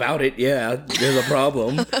know about it. Yeah, there's a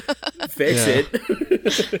problem. Fix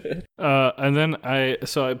it. And then I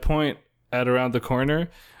point at around the corner,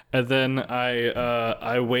 and then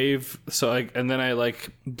I wave. And then I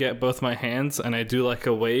like get both my hands, and I do like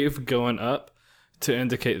a wave going up to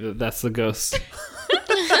indicate that that's the ghost.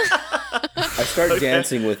 I start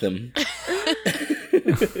dancing with him.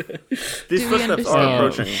 These footsteps are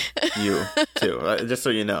approaching you too, just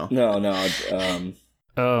so you know. No.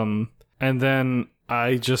 And then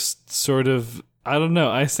I just sort of, I don't know,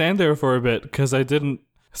 I stand there for a bit because I didn't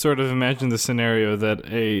sort of imagine the scenario that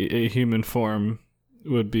a human form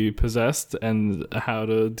would be possessed and how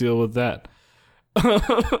to deal with that.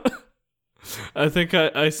 I think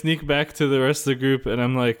I sneak back to the rest of the group and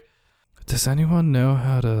I'm like, does anyone know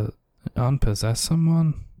how to unpossess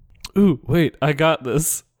someone? Ooh, wait, I got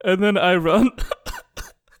this. And then I run.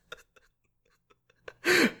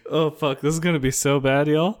 Oh, fuck, this is going to be so bad,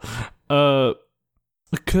 y'all.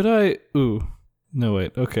 Could I... Ooh. No,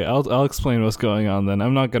 wait. Okay, I'll explain what's going on then.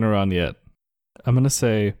 I'm not going to run yet. I'm going to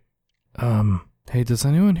say, hey, does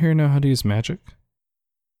anyone here know how to use magic?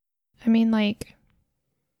 I mean, like,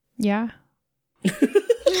 yeah.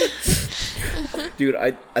 Dude,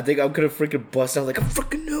 I think I'm gonna freaking bust out like, I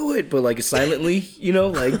freaking know it, but like silently, you know,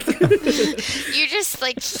 like... You're just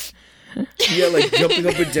like... Yeah, like jumping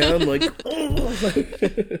up and down, like...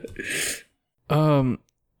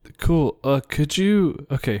 Cool. Could you...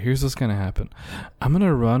 Okay, here's what's gonna happen. I'm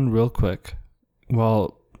gonna run real quick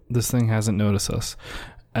while this thing hasn't noticed us.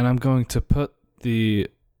 And I'm going to put the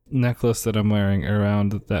necklace that I'm wearing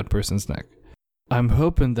around that person's neck. I'm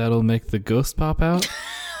hoping that'll make the ghost pop out.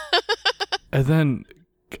 And then,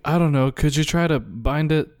 I don't know, could you try to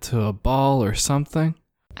bind it to a ball or something?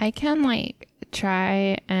 I can, like,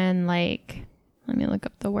 try and, like, let me look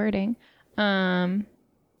up the wording. I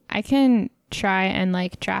can try and,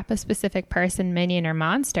 like, trap a specific person, minion, or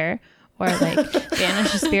monster, or, like,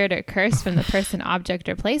 banish a spirit or curse from the person, object,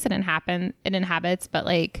 or place it inhabits, but,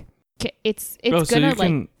 like, it's gonna,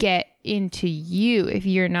 like, get into you if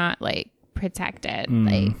you're not, like, protected.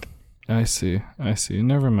 Like... I see.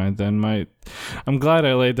 Never mind then. I'm glad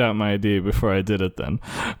I laid out my idea before I did it then.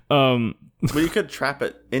 Well, you could trap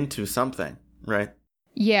it into something, right?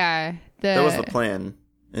 Yeah. That was the plan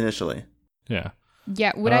initially. Yeah.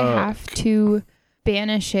 Yeah, would I have to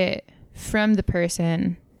banish it from the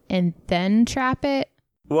person and then trap it?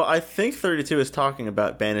 Well, I think 32 is talking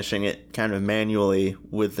about banishing it kind of manually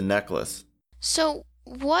with the necklace. So,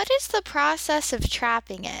 what is the process of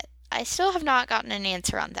trapping it? I still have not gotten an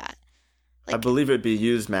answer on that. I believe it would be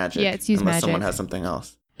use magic. Yeah, it's use unless magic. Someone has something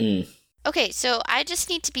else. Okay, so I just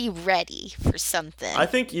need to be ready for something. I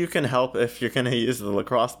think you can help if you're going to use the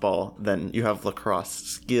lacrosse ball. Then you have lacrosse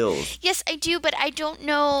skills. Yes, I do, but I don't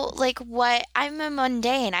know, like, what... I'm a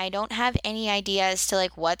mundane. I don't have any idea as to,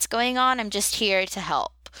 like, what's going on. I'm just here to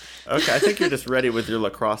help. Okay, I think you're just ready with your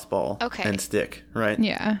lacrosse ball and stick, right?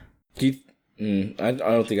 Yeah. I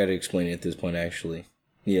don't think I'd explain it at this point, actually.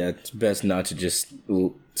 Yeah, it's best not to just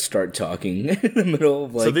start talking in the middle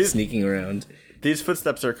of, like, sneaking around. These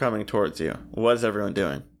footsteps are coming towards you. What is everyone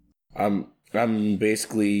doing? I'm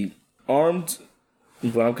basically armed,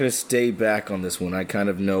 but I'm going to stay back on this one. I kind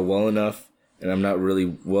of know well enough, and I'm not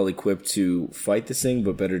really well equipped to fight this thing,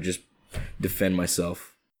 but better just defend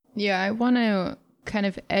myself. Yeah, I want to kind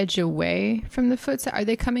of edge away from the footsteps. Are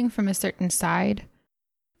they coming from a certain side?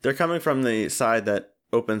 They're coming from the side that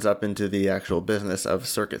opens up into the actual business of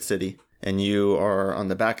Circuit City, and you are on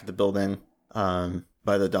the back of the building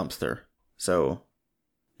by the dumpster. So,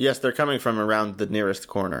 yes, they're coming from around the nearest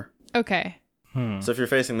corner. Okay. So if you're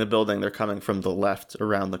facing the building, they're coming from the left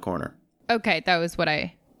around the corner. Okay, that was what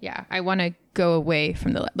I want to go away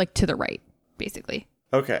from the, like, to the right, basically.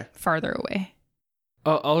 Okay. Farther away.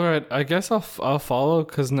 All right, I guess I'll follow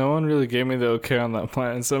because no one really gave me the okay on that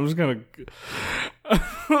plan, so I'm just gonna.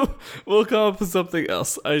 We'll come up with something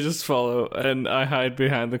else. I just follow and I hide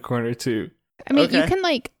behind the corner too. I mean, you Okay. can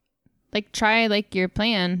like try like your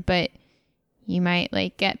plan, but you might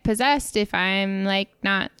like get possessed if I'm like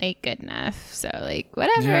not like good enough. So like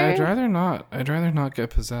whatever. Yeah, I'd rather not. I'd rather not get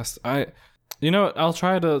possessed. You know what? I'll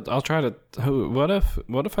try to.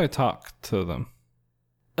 What if I talk to them?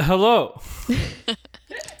 Hello.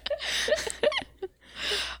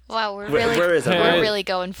 Wow, we're Where really is it? we're really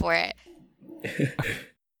going for it.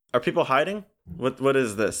 Are people hiding? What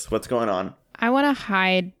is this? What's going on? I want to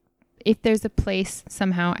hide. If there's a place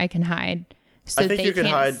somehow I can hide, so I think they you could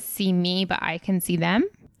can't hide- see me, but I can see them.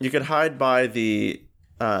 You could hide by the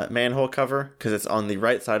manhole cover because it's on the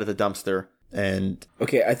right side of the dumpster. And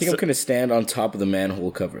Okay, I think I'm gonna stand on top of the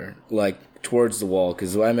manhole cover, like towards the wall,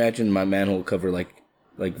 because I imagine my manhole cover like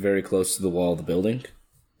very close to the wall of the building.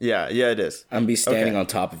 yeah, it is. I'm be standing Okay. on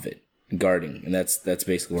top of it, guarding, and that's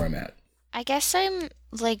basically where I'm at. I guess I'm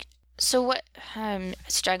like, so what? I'm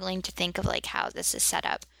struggling to think of like how this is set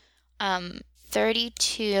up.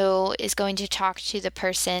 32 is going to talk to the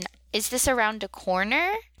person. Is this around a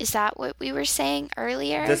corner? Is that what we were saying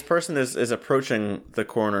earlier? This person is approaching the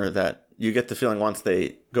corner that you get the feeling once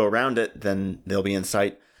they go around it, then they'll be in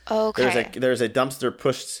sight. Okay. There's a dumpster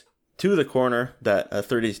pushed to the corner that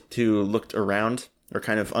 32 looked around or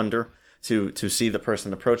kind of under to see the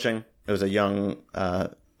person approaching. It was a young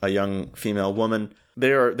female woman.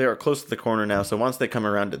 They are close to the corner now, so once they come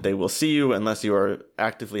around it, they will see you unless you are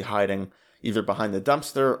actively hiding either behind the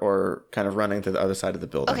dumpster or kind of running to the other side of the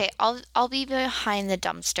building. Okay, I'll be behind the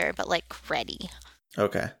dumpster, but like ready.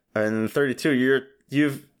 Okay. And 32,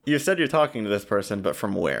 you've said you're talking to this person, but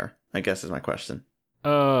from where? I guess is my question.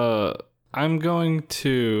 I'm going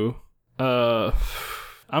to.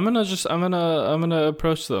 I'm gonna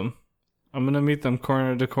approach them. I'm gonna meet them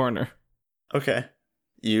corner to corner. Okay.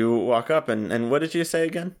 You walk up and what did you say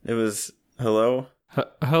again? It was hello.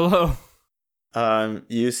 Hello.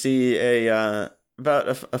 You see about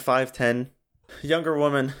a 5'10" younger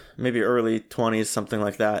woman, maybe early 20s, something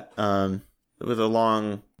like that, with a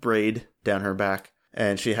long braid down her back,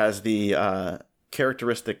 and she has the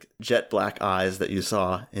characteristic jet black eyes that you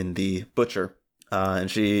saw in the butcher,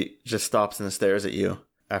 and she just stops and stares at you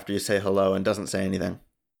after you say hello and doesn't say anything.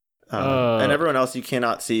 And everyone else you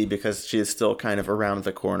cannot see because she is still kind of around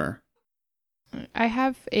the corner. I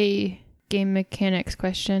have a game mechanics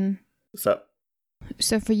question. What's up?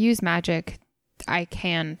 So for use magic, I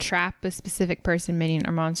can trap a specific person, minion,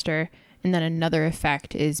 or monster, and then another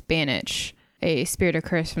effect is banish a spirit or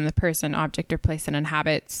curse from the person, object, or place it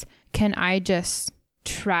inhabits. Can I just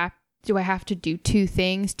trap? Do I have to do two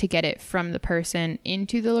things to get it from the person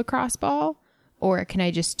into the lacrosse ball, or can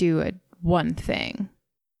I just do one thing?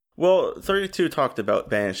 Well, 32 talked about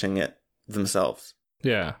banishing it themselves.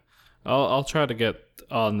 Yeah, I'll try to get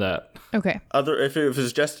on that. Okay. If it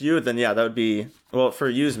was just you, then yeah, that would be, well, for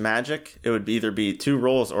use magic, it would either be 2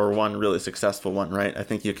 rolls or one really successful one, right? I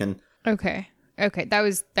think you can. Okay. That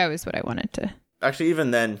was what I wanted to. Actually,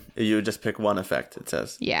 even then, you would just pick one effect, it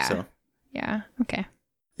says. Yeah. So, Yeah. Okay.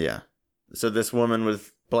 yeah. So this woman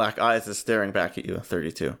with black eyes is staring back at you,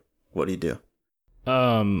 32. What do you do?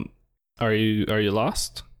 Are you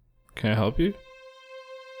lost? Can I help you?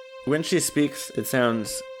 When she speaks, it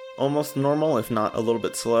sounds almost normal, if not a little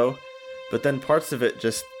bit slow, but then parts of it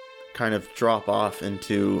just kind of drop off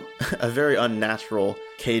into a very unnatural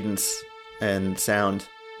cadence and sound.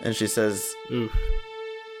 And she says, Oof.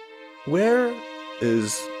 "Where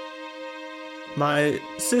is my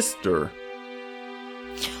sister?"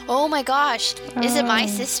 Oh my gosh. Is it my Oh.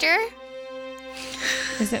 sister?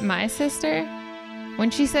 Is it my sister? When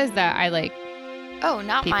she says that, I like Oh,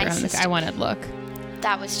 not peek my around. sister. I want to look.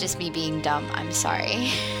 That was just me being dumb. I'm sorry.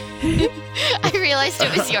 I realized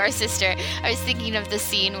it was your sister. I was thinking of the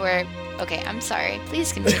scene where. Okay, I'm sorry.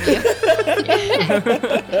 Please continue.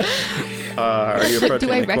 Are you approaching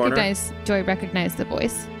Do I the corner? recognize the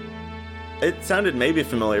voice? It sounded maybe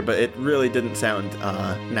familiar, but it really didn't sound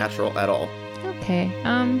natural at all. Okay.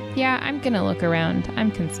 Yeah, I'm gonna look around.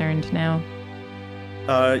 I'm concerned now.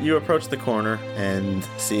 You approach the corner and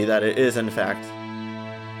see that it is, in fact,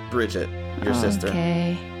 Bridget, your sister.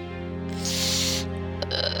 Okay.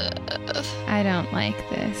 I don't like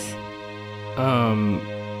this.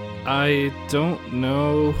 I don't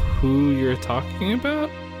know who you're talking about.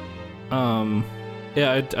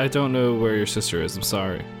 Yeah, I don't know where your sister is. I'm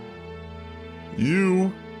sorry.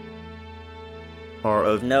 You are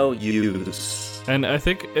of no use. And I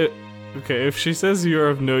think okay, if she says you're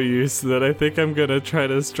of no use, then I think I'm gonna try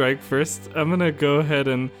to strike first. I'm gonna go ahead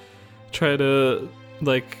and try to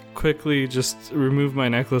like quickly just remove my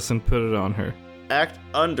necklace and put it on her. Act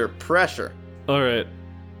under pressure. All right,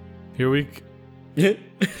 here we.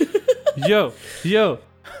 Yo.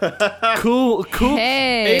 Cool.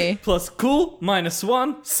 Hey. 8 plus cool minus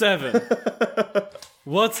 1, 7.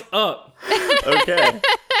 What's up? Okay.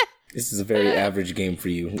 This is a very average game for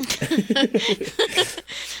you.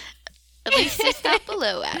 At least it's not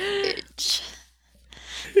below average.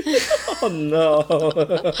 Oh no.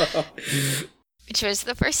 Which was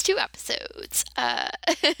the first 2 episodes.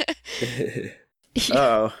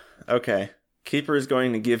 Oh, okay. Keeper is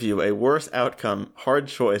going to give you a worse outcome, hard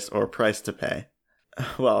choice, or price to pay.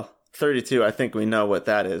 Well, 32, I think we know what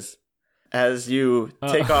that is. As you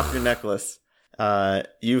take off your necklace,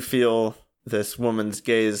 you feel this woman's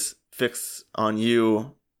gaze fix on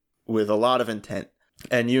you with a lot of intent.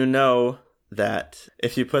 And you know that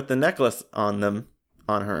if you put the necklace on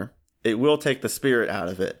her, it will take the spirit out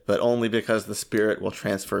of it, but only because the spirit will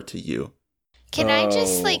transfer to you. Can I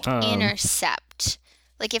just, intercept?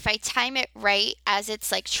 Like, if I time it right as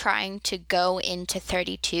it's, trying to go into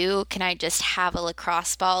 32, can I just have a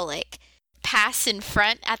lacrosse ball, pass in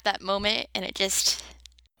front at that moment, and it just...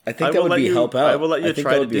 I think that would be help out. I will let you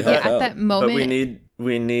try to do that. At that moment... But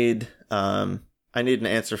we need, I need an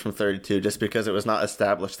answer from 32, just because it was not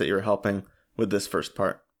established that you were helping with this first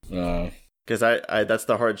part. Because I that's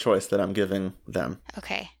the hard choice that I'm giving them.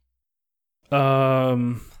 Okay.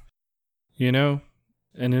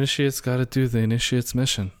 An initiate's got to do the initiate's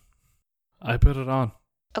mission. I put it on.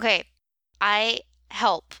 Okay. I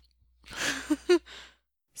help.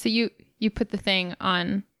 So you put the thing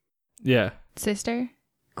on... Yeah. Sister?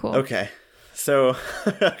 Cool. Okay. So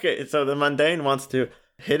the mundane wants to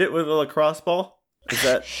hit it with a lacrosse ball? Is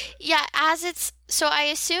that... Yeah, as it's... So I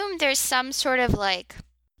assume there's some sort of,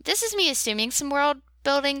 This is me assuming some world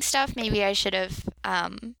building stuff. Maybe I should have...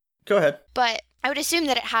 Go ahead. But I would assume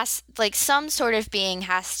that it has, some sort of being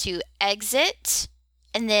has to exit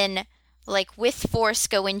and then, with force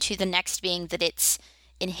go into the next being that it's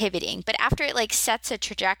inhibiting. But after it, sets a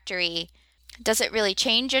trajectory, does it really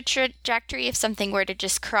change a trajectory if something were to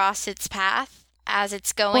just cross its path as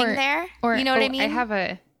it's going there? Or, you know what I mean? I have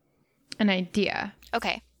an idea.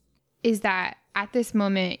 Okay. Is that at this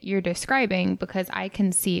moment you're describing, because I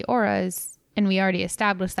can see auras, and we already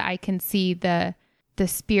established that I can see the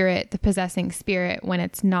spirit, the possessing spirit, when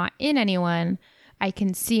it's not in anyone. I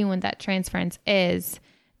can see when that transference is,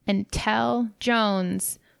 and tell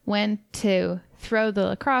Jones when to throw the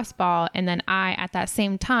lacrosse ball, and then I, at that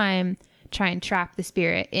same time, try and trap the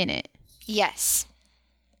spirit in it. Yes.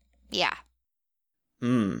 Yeah.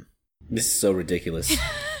 This is so ridiculous.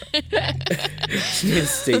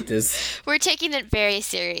 Just state this. We're taking it very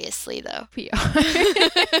seriously, though. We are.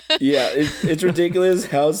 Yeah, it's ridiculous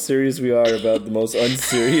how serious we are about the most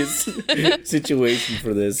unserious situation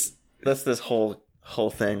for this. That's this whole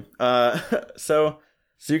thing. So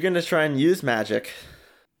you're going to try and use magic,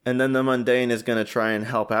 and then the mundane is going to try and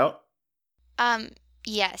help out?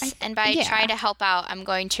 Yes. And by try to help out, I'm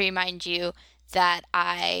going to remind you that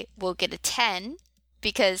I will get a 10,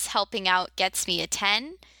 because helping out gets me a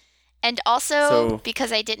 10. And also,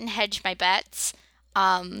 because I didn't hedge my bets,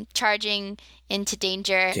 charging into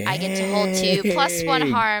danger, I get to hold 2 plus 1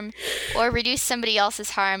 harm, or reduce somebody else's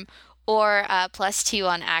harm, or plus 2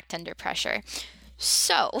 on act under pressure.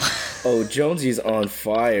 So. Oh, Jonesy's on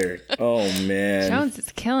fire. Oh, man. Jones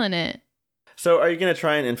is killing it. So are you going to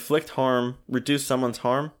try and inflict harm, reduce someone's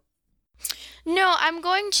harm? No, I'm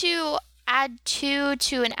going to add 2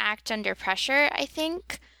 to an act under pressure, I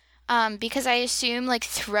think. Because I assume,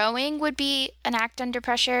 throwing would be an act under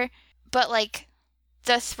pressure. But,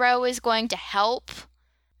 the throw is going to help.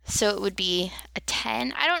 So it would be a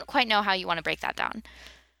 10. I don't quite know how you want to break that down.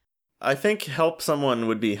 I think help someone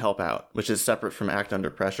would be help out, which is separate from act under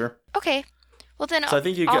pressure. Okay. Well, then so I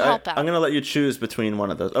think I'll help out. I'm going to let you choose between one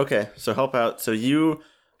of those. Okay, so help out. So you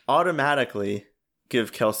automatically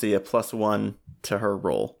give Kelsey a +1 to her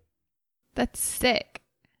roll. That's sick.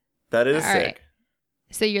 That is All sick. right.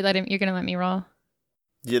 So you're going to let me roll?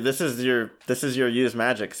 Yeah, this is your use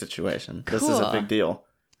magic situation. Cool. This is a big deal.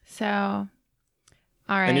 So, all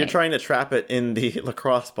right. And you're trying to trap it in the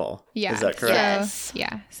lacrosse ball. Yeah. Is that correct? Yes.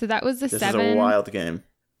 Yeah. So that was the This 7. is a wild game.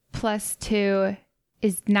 Plus 2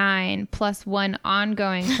 is 9. Plus 1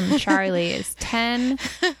 ongoing from Charlie is 10.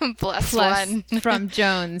 plus 1 from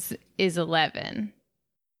Jones is 11.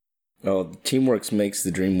 Oh, teamwork makes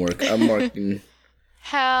the dream work. I'm marking.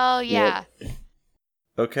 Hell yeah. Yep.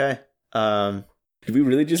 Okay. Did we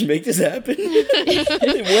really just make this happen?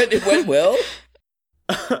 It went well?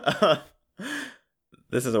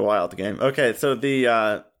 This is a wild game. Okay, so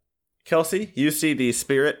the Kelsey, you see the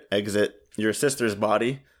spirit exit your sister's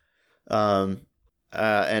body, and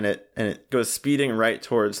it goes speeding right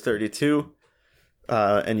towards 32,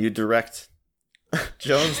 and you direct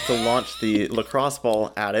Jones to launch the lacrosse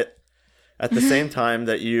ball at it at the same time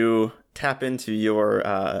that you tap into your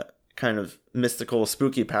kind of mystical,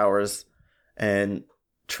 spooky powers and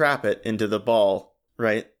trap it into the ball,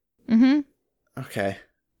 right? Mm-hmm. Okay.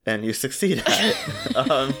 And you succeed at it.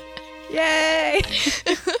 Yay!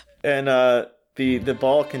 And the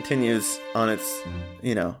ball continues on its,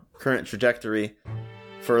 current trajectory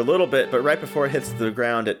for a little bit, but right before it hits the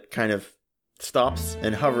ground, it kind of stops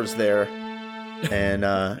and hovers there and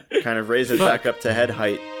kind of raises back up to head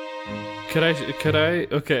height. Could I?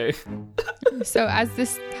 Okay. So as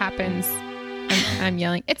this happens, I'm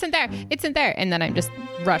yelling, "It's in there! It's in there!" And then I'm just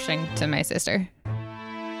rushing to my sister.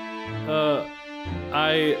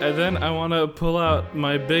 I want to pull out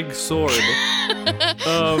my big sword.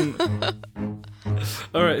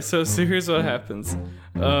 All right, so here's what happens.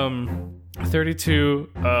 32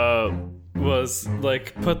 was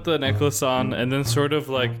like put the necklace on and then sort of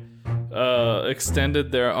like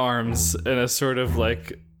extended their arms in a sort of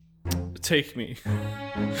like, take me.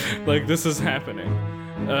 Like this is happening.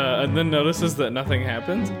 And then notices that nothing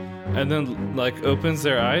happened, and then like opens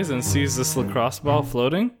their eyes and sees this lacrosse ball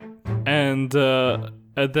floating, and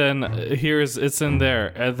then hears it's in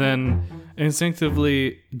there, and then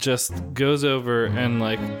instinctively just goes over and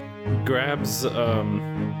like grabs,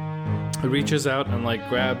 reaches out and like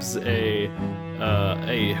grabs a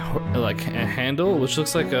handle, which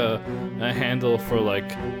looks like a handle for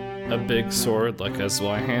like a big sword, like a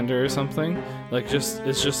Zweihander or something. Like it's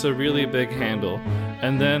just a really big handle,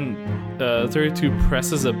 and then 32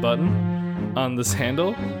 presses a button on this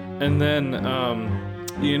handle, and then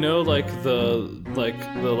like the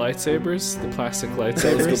lightsabers, the plastic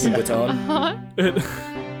lightsabers.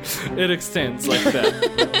 It extends like that,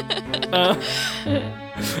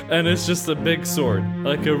 and it's just a big sword,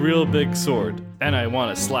 like a real big sword, and I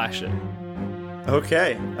want to slash it.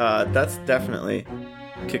 Okay, that's definitely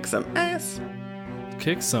kick some ass.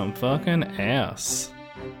 Kick some fucking ass.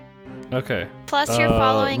 Okay. Plus, you're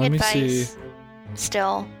following let me advice see.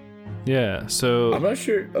 still. Yeah, so I'm not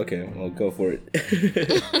sure. Okay, well, go for it.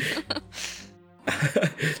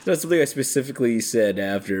 That's something I specifically said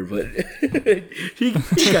after, but he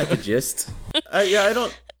got the gist. Yeah,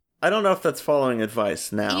 I don't know if that's following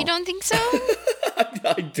advice now. You don't think so?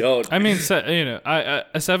 I don't. I mean,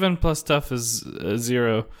 a 7 plus tough is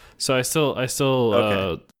 0, so I still.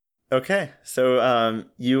 Okay, so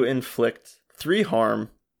you inflict 3 harm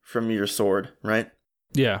from your sword, right?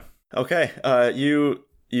 Yeah. Okay, you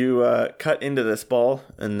cut into this ball,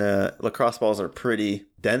 and the lacrosse balls are pretty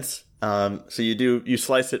dense. So you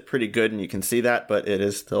slice it pretty good, and you can see that, but it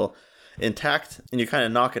is still intact, and you kind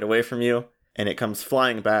of knock it away from you, and it comes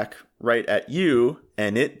flying back right at you,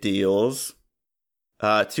 and it deals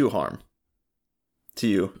 2 harm to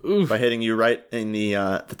you. Oof. By hitting you right in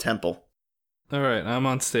the temple. All right, I'm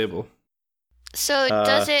unstable. So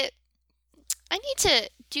does it... I need to...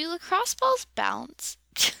 Do lacrosse balls bounce?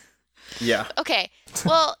 Yeah. Okay.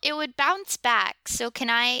 Well, it would bounce back, so can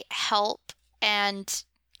I help and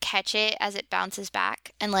catch it as it bounces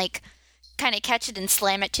back? And, like, kind of catch it and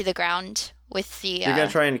slam it to the ground with the... You're going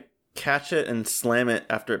to try and catch it and slam it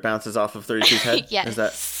after it bounces off of 32's head? Yes. Is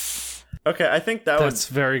that... Okay, I think That's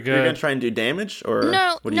very good. You're going to try and do damage? Or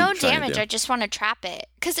No what are you trying to damage. do? I just want to trap it.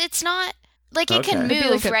 Because it's not... Like, it can Okay.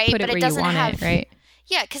 move, Like right? put it But where it you doesn't want have... it, right?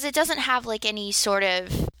 Yeah, because it doesn't have, like, any sort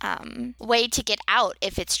of way to get out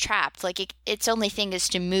if it's trapped. Like, its only thing is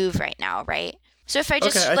to move right now, right? So if I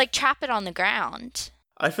just, trap it on the ground...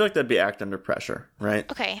 I feel like that'd be act under pressure,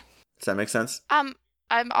 right? Okay. Does that make sense? I'm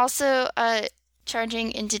also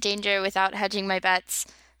charging into danger without hedging my bets,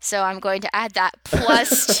 so I'm going to add that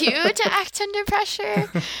 +2 to act under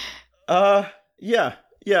pressure. Yeah,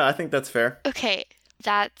 I think that's fair. Okay,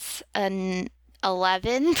 that's an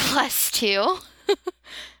 11 +2.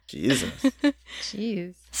 Jesus.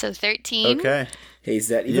 Jeez. So 13. Okay. Hey, is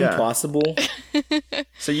that even possible?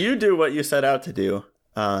 So you do what you set out to do.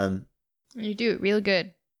 You do it real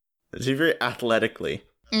good. So you very athletically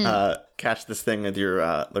catch this thing with your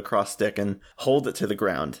lacrosse stick and hold it to the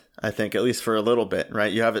ground, I think, at least for a little bit,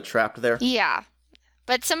 right? You have it trapped there? Yeah.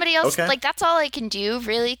 But somebody else, Okay. like, that's all I can do,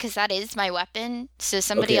 really, because that is my weapon. So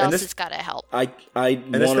somebody Okay, and else this- has got to help. I this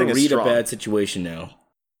want thing to is read strong. a bad situation now.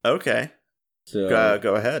 Okay. So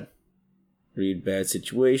Go ahead. read bad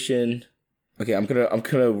situation. Okay, I'm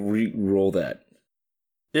gonna re-roll that.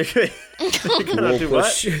 You're gonna Roll do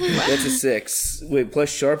plus what? That's a 6. Wait, plus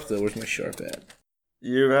sharp though. Where's my sharp at?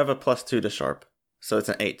 You have a +2 to sharp, so it's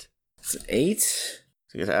an 8. It's an 8.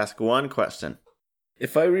 So you get to ask one question.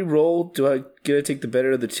 If I re-roll, do I get to take the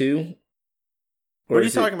better of the two? What are you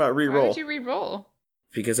is it- talking about? Why Reroll. would you re-roll?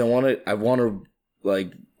 Because I want to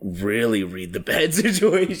like really read the bad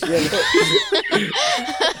situation.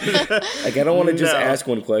 Like I don't want to just No. ask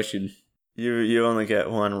one question. You only get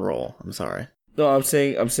one roll. I'm sorry. No, I'm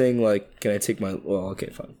saying like, can I take my? Well, okay,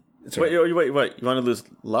 fine. It's all Wait, right. wait. You want to lose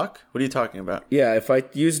luck? What are you talking about? Yeah, if I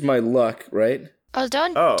used my luck, right? Oh,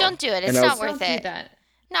 don't do it. It's And I not was- worth Don't do it. that.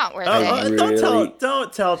 Not worth Oh, it. Really?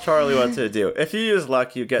 don't tell Charlie what to do. If you use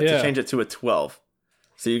luck, you get Yeah. to change it to a 12.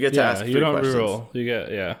 So you get to ask Yeah, 3 you don't questions. reroll. You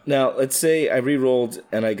get, yeah. Now, let's say I re-rolled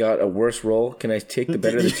and I got a worse roll. Can I take the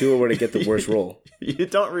better of the two, or would I get the worse roll? You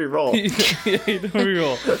don't reroll. Yeah, you don't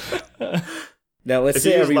reroll. Now, let's If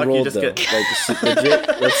you say I use luck, you re-rolled just though. get- Like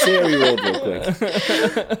legit. Let's say I re-rolled real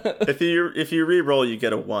quick. If you re-roll, you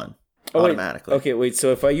get a 1 Oh, wait. automatically. Okay, wait.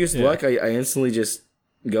 So if I use Yeah. luck, I instantly just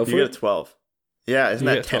go for You get it. a 12. Yeah, isn't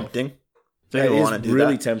You that get 12. tempting? That you is want to do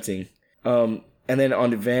really that? tempting. And then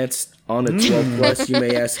on advanced, on a 12 plus, you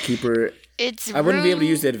may ask keeper. It's I wouldn't be able to rude.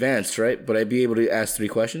 use the advanced, right? But I'd be able to ask 3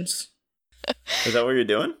 questions. Is that what you're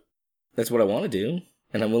doing? That's what I want to do,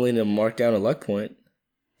 and I'm willing to mark down a luck point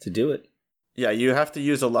to do it. Yeah, you have to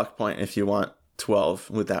use a luck point if you want 12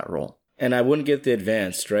 with that roll. And I wouldn't get the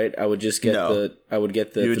advanced, right? I would just get No. I would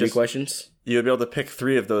get the You would 3 just- questions. You would be able to pick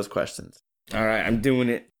 3 of those questions. All right, I'm doing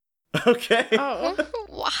it. Okay. Oh.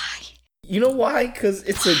 Why? You know why? Because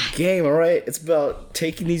it's a game, all right? It's about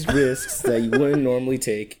taking these risks that you wouldn't normally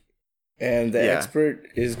take. And the Yeah. expert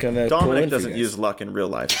is going to Dominic doesn't use luck in real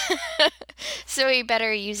life. So we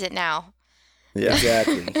better use it now. Yeah,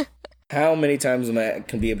 Exactly. How many times am I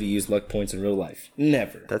can be able to use luck points in real life?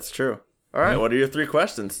 Never. that's true. All right, what are your 3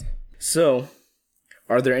 questions? So,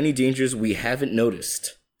 are there any dangers we haven't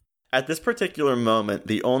noticed? At this particular moment,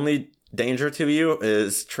 the only danger to you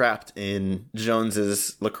is trapped in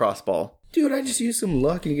Jones's lacrosse ball. Dude, I just used some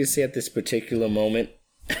luck, and you can say at this particular moment.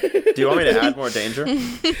 Do you want me to add more danger?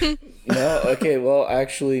 No, okay, well,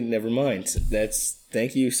 actually, never mind.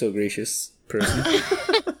 Thank you, so gracious person.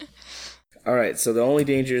 All right, so the only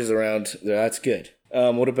dangers around, that's good.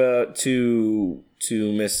 What about to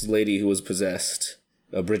Miss Lady who was possessed,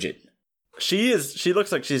 Bridget? She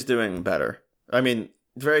looks like she's doing better. I mean,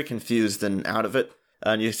 very confused and out of it.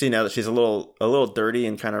 And you see now that she's a little dirty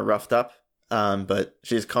and kind of roughed up. But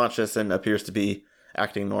she's conscious and appears to be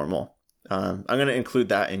acting normal. I'm going to include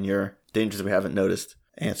that in your dangers we haven't noticed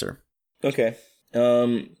answer. Okay.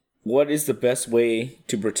 What is the best way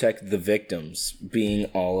to protect the victims, being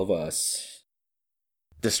all of us?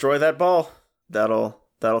 Destroy that ball. That'll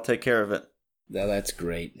take care of it. Now that's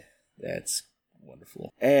great. That's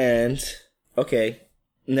wonderful. And okay,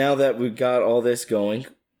 now that we've got all this going,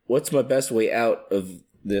 what's my best way out of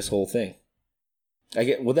this whole thing?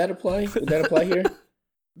 Would that apply? Would that apply here?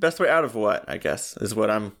 Best way out of what, I guess, is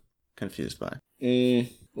what I'm confused by.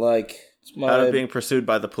 Like it's my, Out of being pursued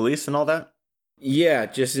by the police and all that? yeah,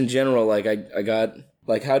 just in general. Like I got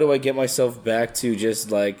like, how do I get myself back to just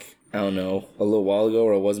like, I don't know, a little while ago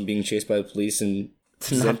where I wasn't being chased by the police and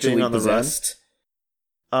To not essentially being on the run? possessed?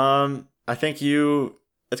 I think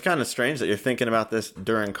it's kind of strange that you're thinking about this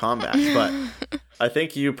during combat, but I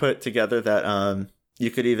think you put together that you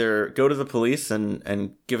could either go to the police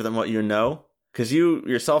and give them what you know, because you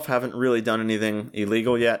yourself haven't really done anything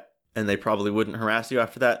illegal yet, and they probably wouldn't harass you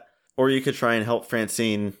after that, or you could try and help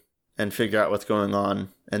Francine and figure out what's going on,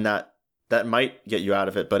 and that might get you out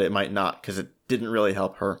of it, but it might not, because it didn't really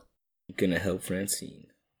help her. I'm gonna help Francine.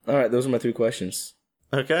 All right, those are my 3 questions.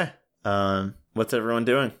 Okay. What's everyone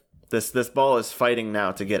doing? This ball is fighting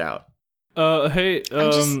now to get out. Hey,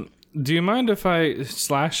 just- do you mind if I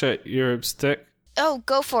slash at your stick? Oh,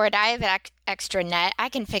 go for it. I have an extra net. I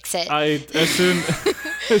can fix it.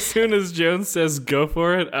 As soon as Jones says go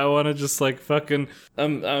for it, I want to just like fucking I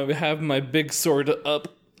have my big sword up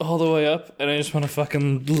all the way up, and I just want to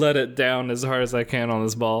fucking let it down as hard as I can on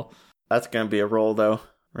this ball. That's gonna be a roll, though,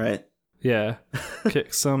 right? Yeah,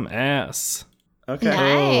 kick some ass. Okay.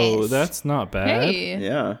 Nice. Oh, that's not bad. Hey,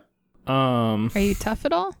 Yeah. are you tough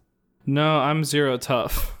at all? No, I'm 0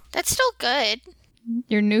 tough. That's still good.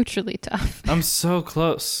 You're neutrally tough. I'm so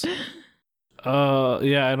close.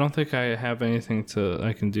 Yeah, I don't think I have anything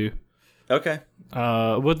I can do. Okay.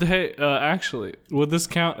 Actually, would this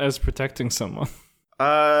count as protecting someone?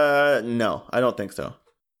 No, I don't think so.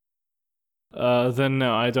 Then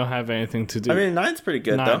no, I don't have anything to do. I mean, 9's pretty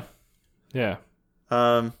good, 9. Yeah.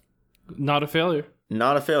 though. Not a failure.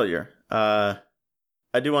 Not a failure.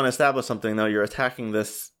 I do want to establish something, though. You're attacking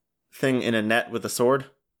this thing in a net with a sword.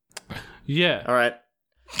 Yeah. All right.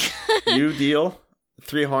 You deal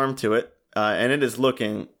 3 harm to it, and it is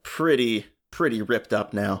looking pretty ripped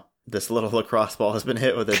up now. this little lacrosse ball has been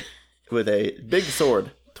hit with a big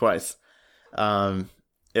sword twice.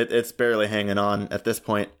 It's barely hanging on at this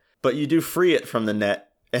point, but you do free it from the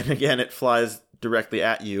net, and again it flies directly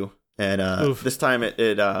at you, and this time it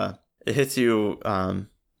hits you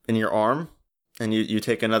in your arm, and you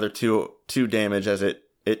take another two damage as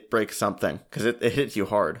it breaks something because it hits you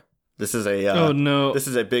hard. This is this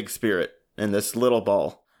is a big spirit in this little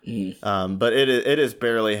ball, but it is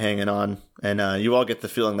barely hanging on, and you all get the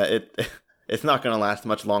feeling that it's not going to last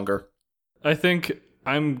much longer. I think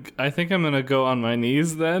I'm gonna go on my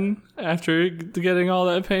knees then after getting all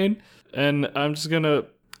that pain, and I'm just gonna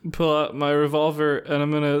pull out my revolver and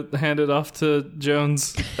I'm gonna hand it off to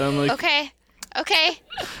Jones. I'm like, Okay.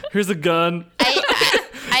 here's a gun.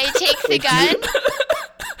 I take the gun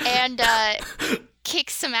and kick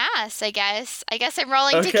some ass, I guess. I guess I'm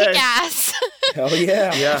rolling to kick ass. Hell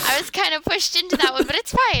yeah. Yeah. I was kind of pushed into that one, but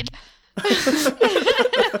it's fine.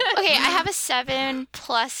 Okay, I have a 7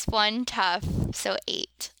 + 1 tough, so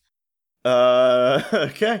 8.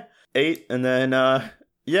 Okay. 8, and then I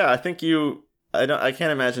think I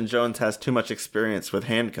can't imagine Jones has too much experience with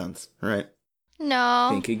handguns, right? No.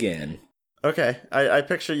 Think again. Okay. I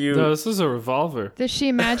picture you. No, this is a revolver. Does she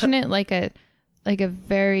imagine it like a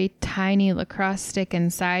very tiny lacrosse stick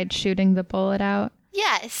inside shooting the bullet out?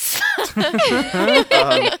 Yes.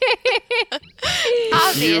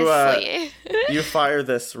 You, Obviously. you fire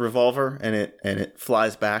this revolver and it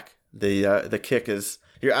flies back. The kick is,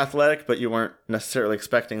 you're athletic, but you weren't necessarily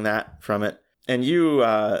expecting that from it. And you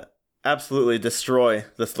absolutely destroy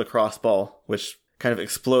this lacrosse ball, which kind of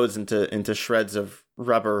explodes into shreds of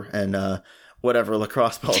rubber and whatever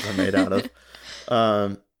lacrosse balls are made out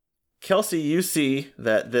of. Kelsey, you see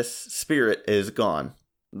that this spirit is gone.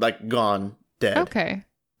 Like, gone, dead. Okay,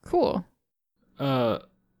 cool. Are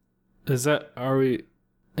we,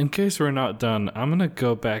 in case we're not done, I'm gonna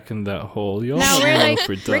go back in that hole. Y'all No, know if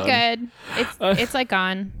we're done. good. It's like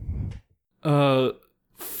gone. We're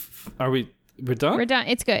done? We're done.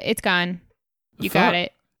 It's good. It's gone. You Fuck. got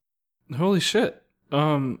it. Holy shit.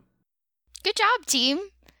 Good job, team.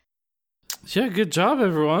 Yeah, good job,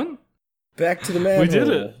 everyone. Back to the manhole. We did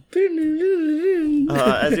it.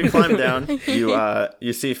 As you climb down,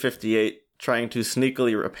 you see 58 trying to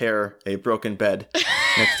sneakily repair a broken bed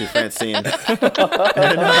next to Francine.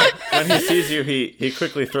 And when he sees you, he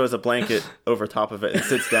quickly throws a blanket over top of it and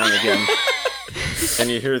sits down again. And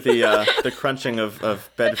you hear the crunching of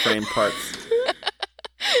bed frame parts.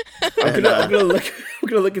 I'm gonna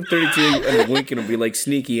look at 32 and wink and be like,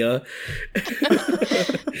 sneaky, huh?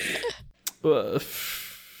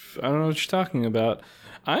 I don't know what you're talking about.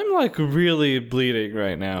 I'm like really bleeding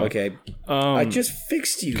right now. Okay. I just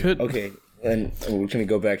fixed you. Okay. And we're gonna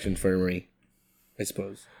go back to infirmary, I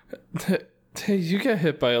suppose. Hey, you get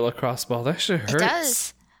hit by a lacrosse ball. That shit hurts. It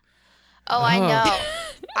does. Oh, I know.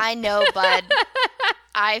 I know, bud.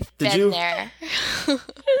 I've been there.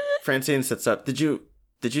 Francine sits up. Did you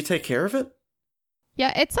take care of it?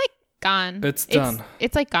 Yeah, it's like gone. It's done.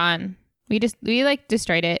 It's like gone. We like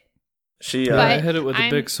destroyed it. She I hit it with a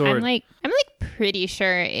big sword. I'm like pretty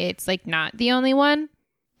sure it's like not the only one.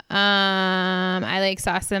 I like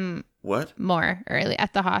saw some more early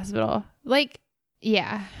at the hospital. Like,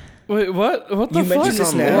 yeah. Wait, what? What the You fuck? mentioned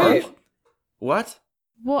this now. What?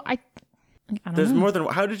 Well, I don't There's know. more than.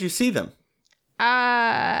 How did you see them?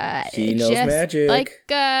 He knows just magic.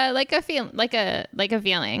 like a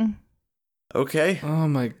feeling. Okay. Oh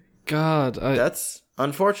my god. That's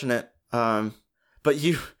unfortunate. But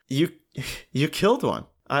you killed one.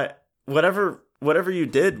 Whatever you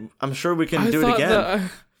did, I'm sure we can do it again.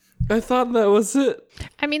 I thought that was it.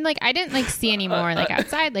 I mean, like, I didn't like see any more like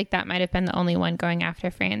outside. Like, that might have been the only one going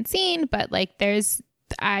after Francine. But like, there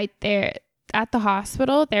at the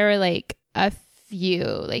hospital, there were like a few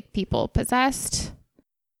like people possessed.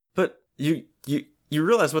 But you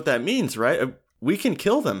realize what that means, right? We can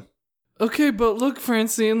kill them. Okay, but look,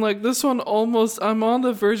 Francine, like this one I'm on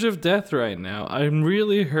the verge of death right now. I'm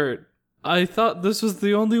really hurt. I thought this was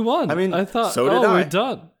the only one. I mean, I thought, so did I. we're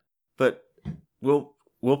done. But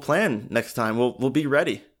we'll plan next time. We'll be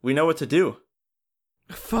ready. We know what to do.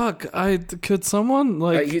 Fuck, could someone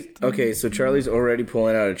like... Okay, so Charlie's already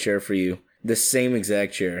pulling out a chair for you. The same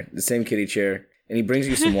exact chair. The same kitty chair. And he brings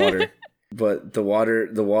you some water. But the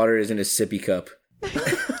water is in a sippy cup.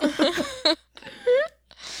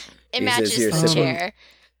 It matches the chair.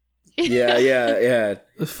 Yeah.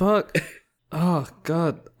 Fuck. Oh,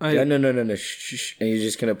 God. Yeah, no. Shh. And you're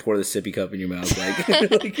just going to pour the sippy cup in your mouth.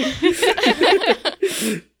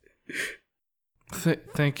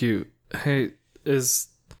 Thank you. Hey, is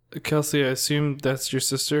Kelsey, I assume that's your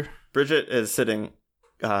sister? Bridget is sitting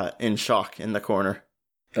in shock in the corner.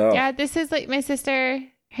 Oh. Yeah, this is like my sister.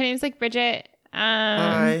 Her name's like Bridget.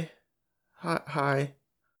 Hi. Hi.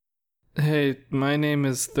 Hey, my name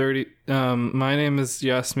is my name is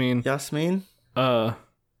Yasmin. Yasmin? Yeah.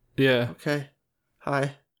 Okay.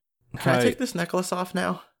 Hi. Can I Hi. take this necklace off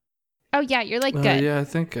now? Oh yeah, you're like good. Yeah, I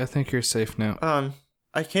think you're safe now.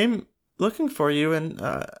 I came looking for you and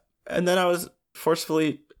then I was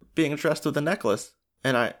forcefully being dressed with a necklace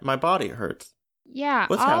and my body hurts. Yeah.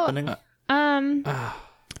 What's happening?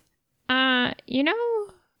 You know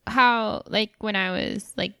how like when I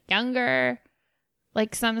was like younger,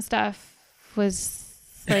 like some stuff was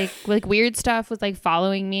like weird stuff was like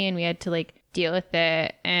following me and we had to like deal with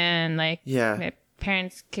it and like Yeah. my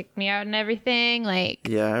parents kicked me out and everything. Like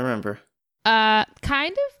Yeah, I remember.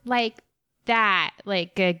 kind of like that,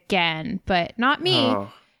 like again, but not me.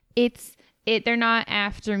 Oh. They're not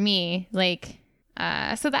after me. Like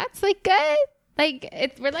so that's like good.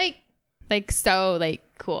 Like we're like so like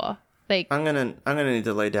cool. Like I'm gonna need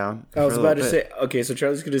to lay down. I was for a about to little say, okay, so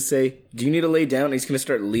Charlie's going to say, do you need to lay down? And he's going to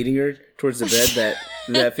start leading her towards the bed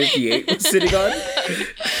that 58 was sitting on.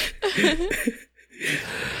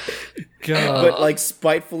 God. But, like,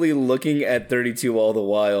 spitefully looking at 32 all the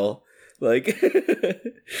while. Like,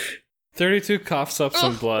 32 coughs up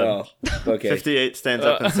some blood. oh, okay. 58 stands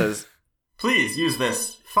up and says, Please use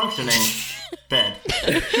this functioning bed.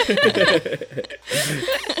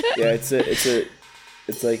 Yeah,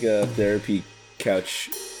 it's like a therapy couch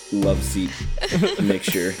love seat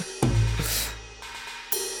mixture.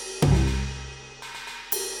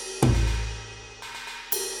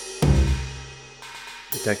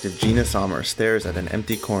 Detective Gina Sommer stares at an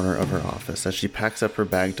empty corner of her office as she packs up her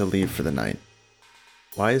bag to leave for the night.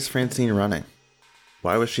 Why is Francine running?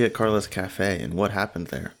 Why was she at Carla's cafe and what happened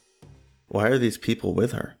there? Why are these people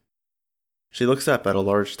with her? She looks up at a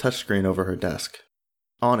large touchscreen over her desk.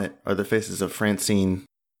 On it are the faces of Francine,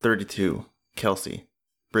 32, Kelsey,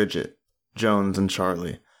 Bridget, Jones, and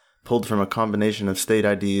Charlie, pulled from a combination of state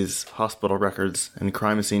IDs, hospital records, and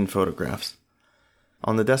crime scene photographs.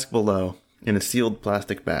 On the desk below, in a sealed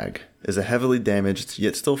plastic bag, is a heavily damaged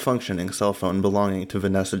yet still functioning cell phone belonging to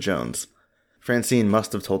Vanessa Jones. Francine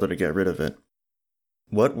must have told her to get rid of it.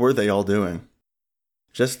 What were they all doing?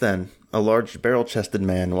 Just then, a large barrel-chested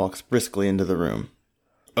man walks briskly into the room.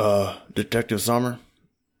 Detective Sommer?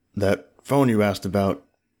 That phone you asked about,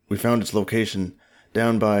 we found its location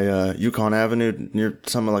down by Yukon Avenue near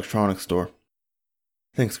some electronics store.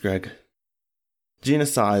 Thanks, Greg. Gina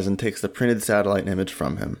sighs and takes the printed satellite image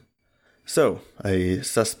from him. So, a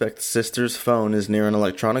suspect's sister's phone is near an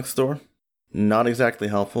electronics store? Not exactly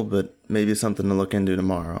helpful, but maybe something to look into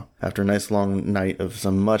tomorrow, after a nice long night of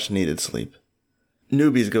some much-needed sleep.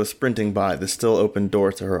 Newbies go sprinting by the still open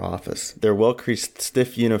door to her office, their well-creased,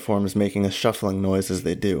 stiff uniforms making a shuffling noise as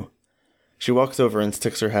they do. She walks over and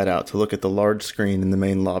sticks her head out to look at the large screen in the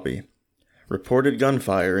main lobby. Reported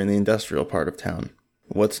gunfire in the industrial part of town.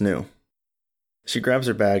 What's new? She grabs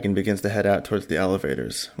her bag and begins to head out towards the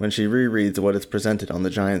elevators, when she rereads what is presented on the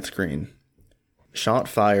giant screen. Shot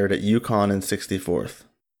fired at Yukon and 64th.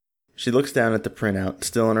 She looks down at the printout,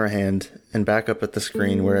 still in her hand, and back up at the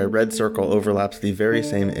screen where a red circle overlaps the very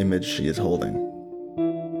same image she is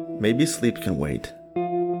holding. Maybe sleep can wait.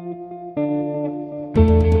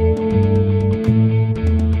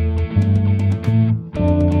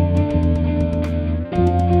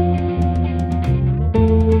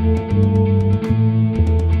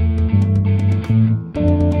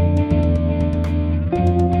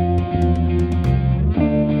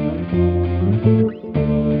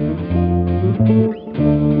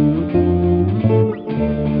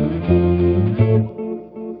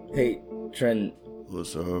 Hey, Trent,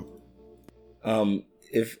 What's up?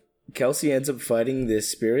 if Kelsey ends up fighting this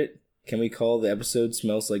spirit, can we call the episode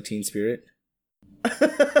Smells Like Teen Spirit?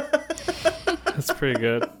 That's pretty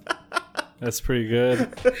good. That's pretty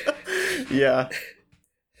good. Yeah.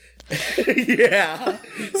 Yeah.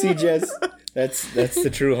 See, Jess, that's the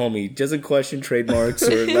true homie. Doesn't question trademarks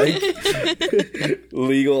or like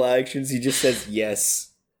legal actions. He just says yes.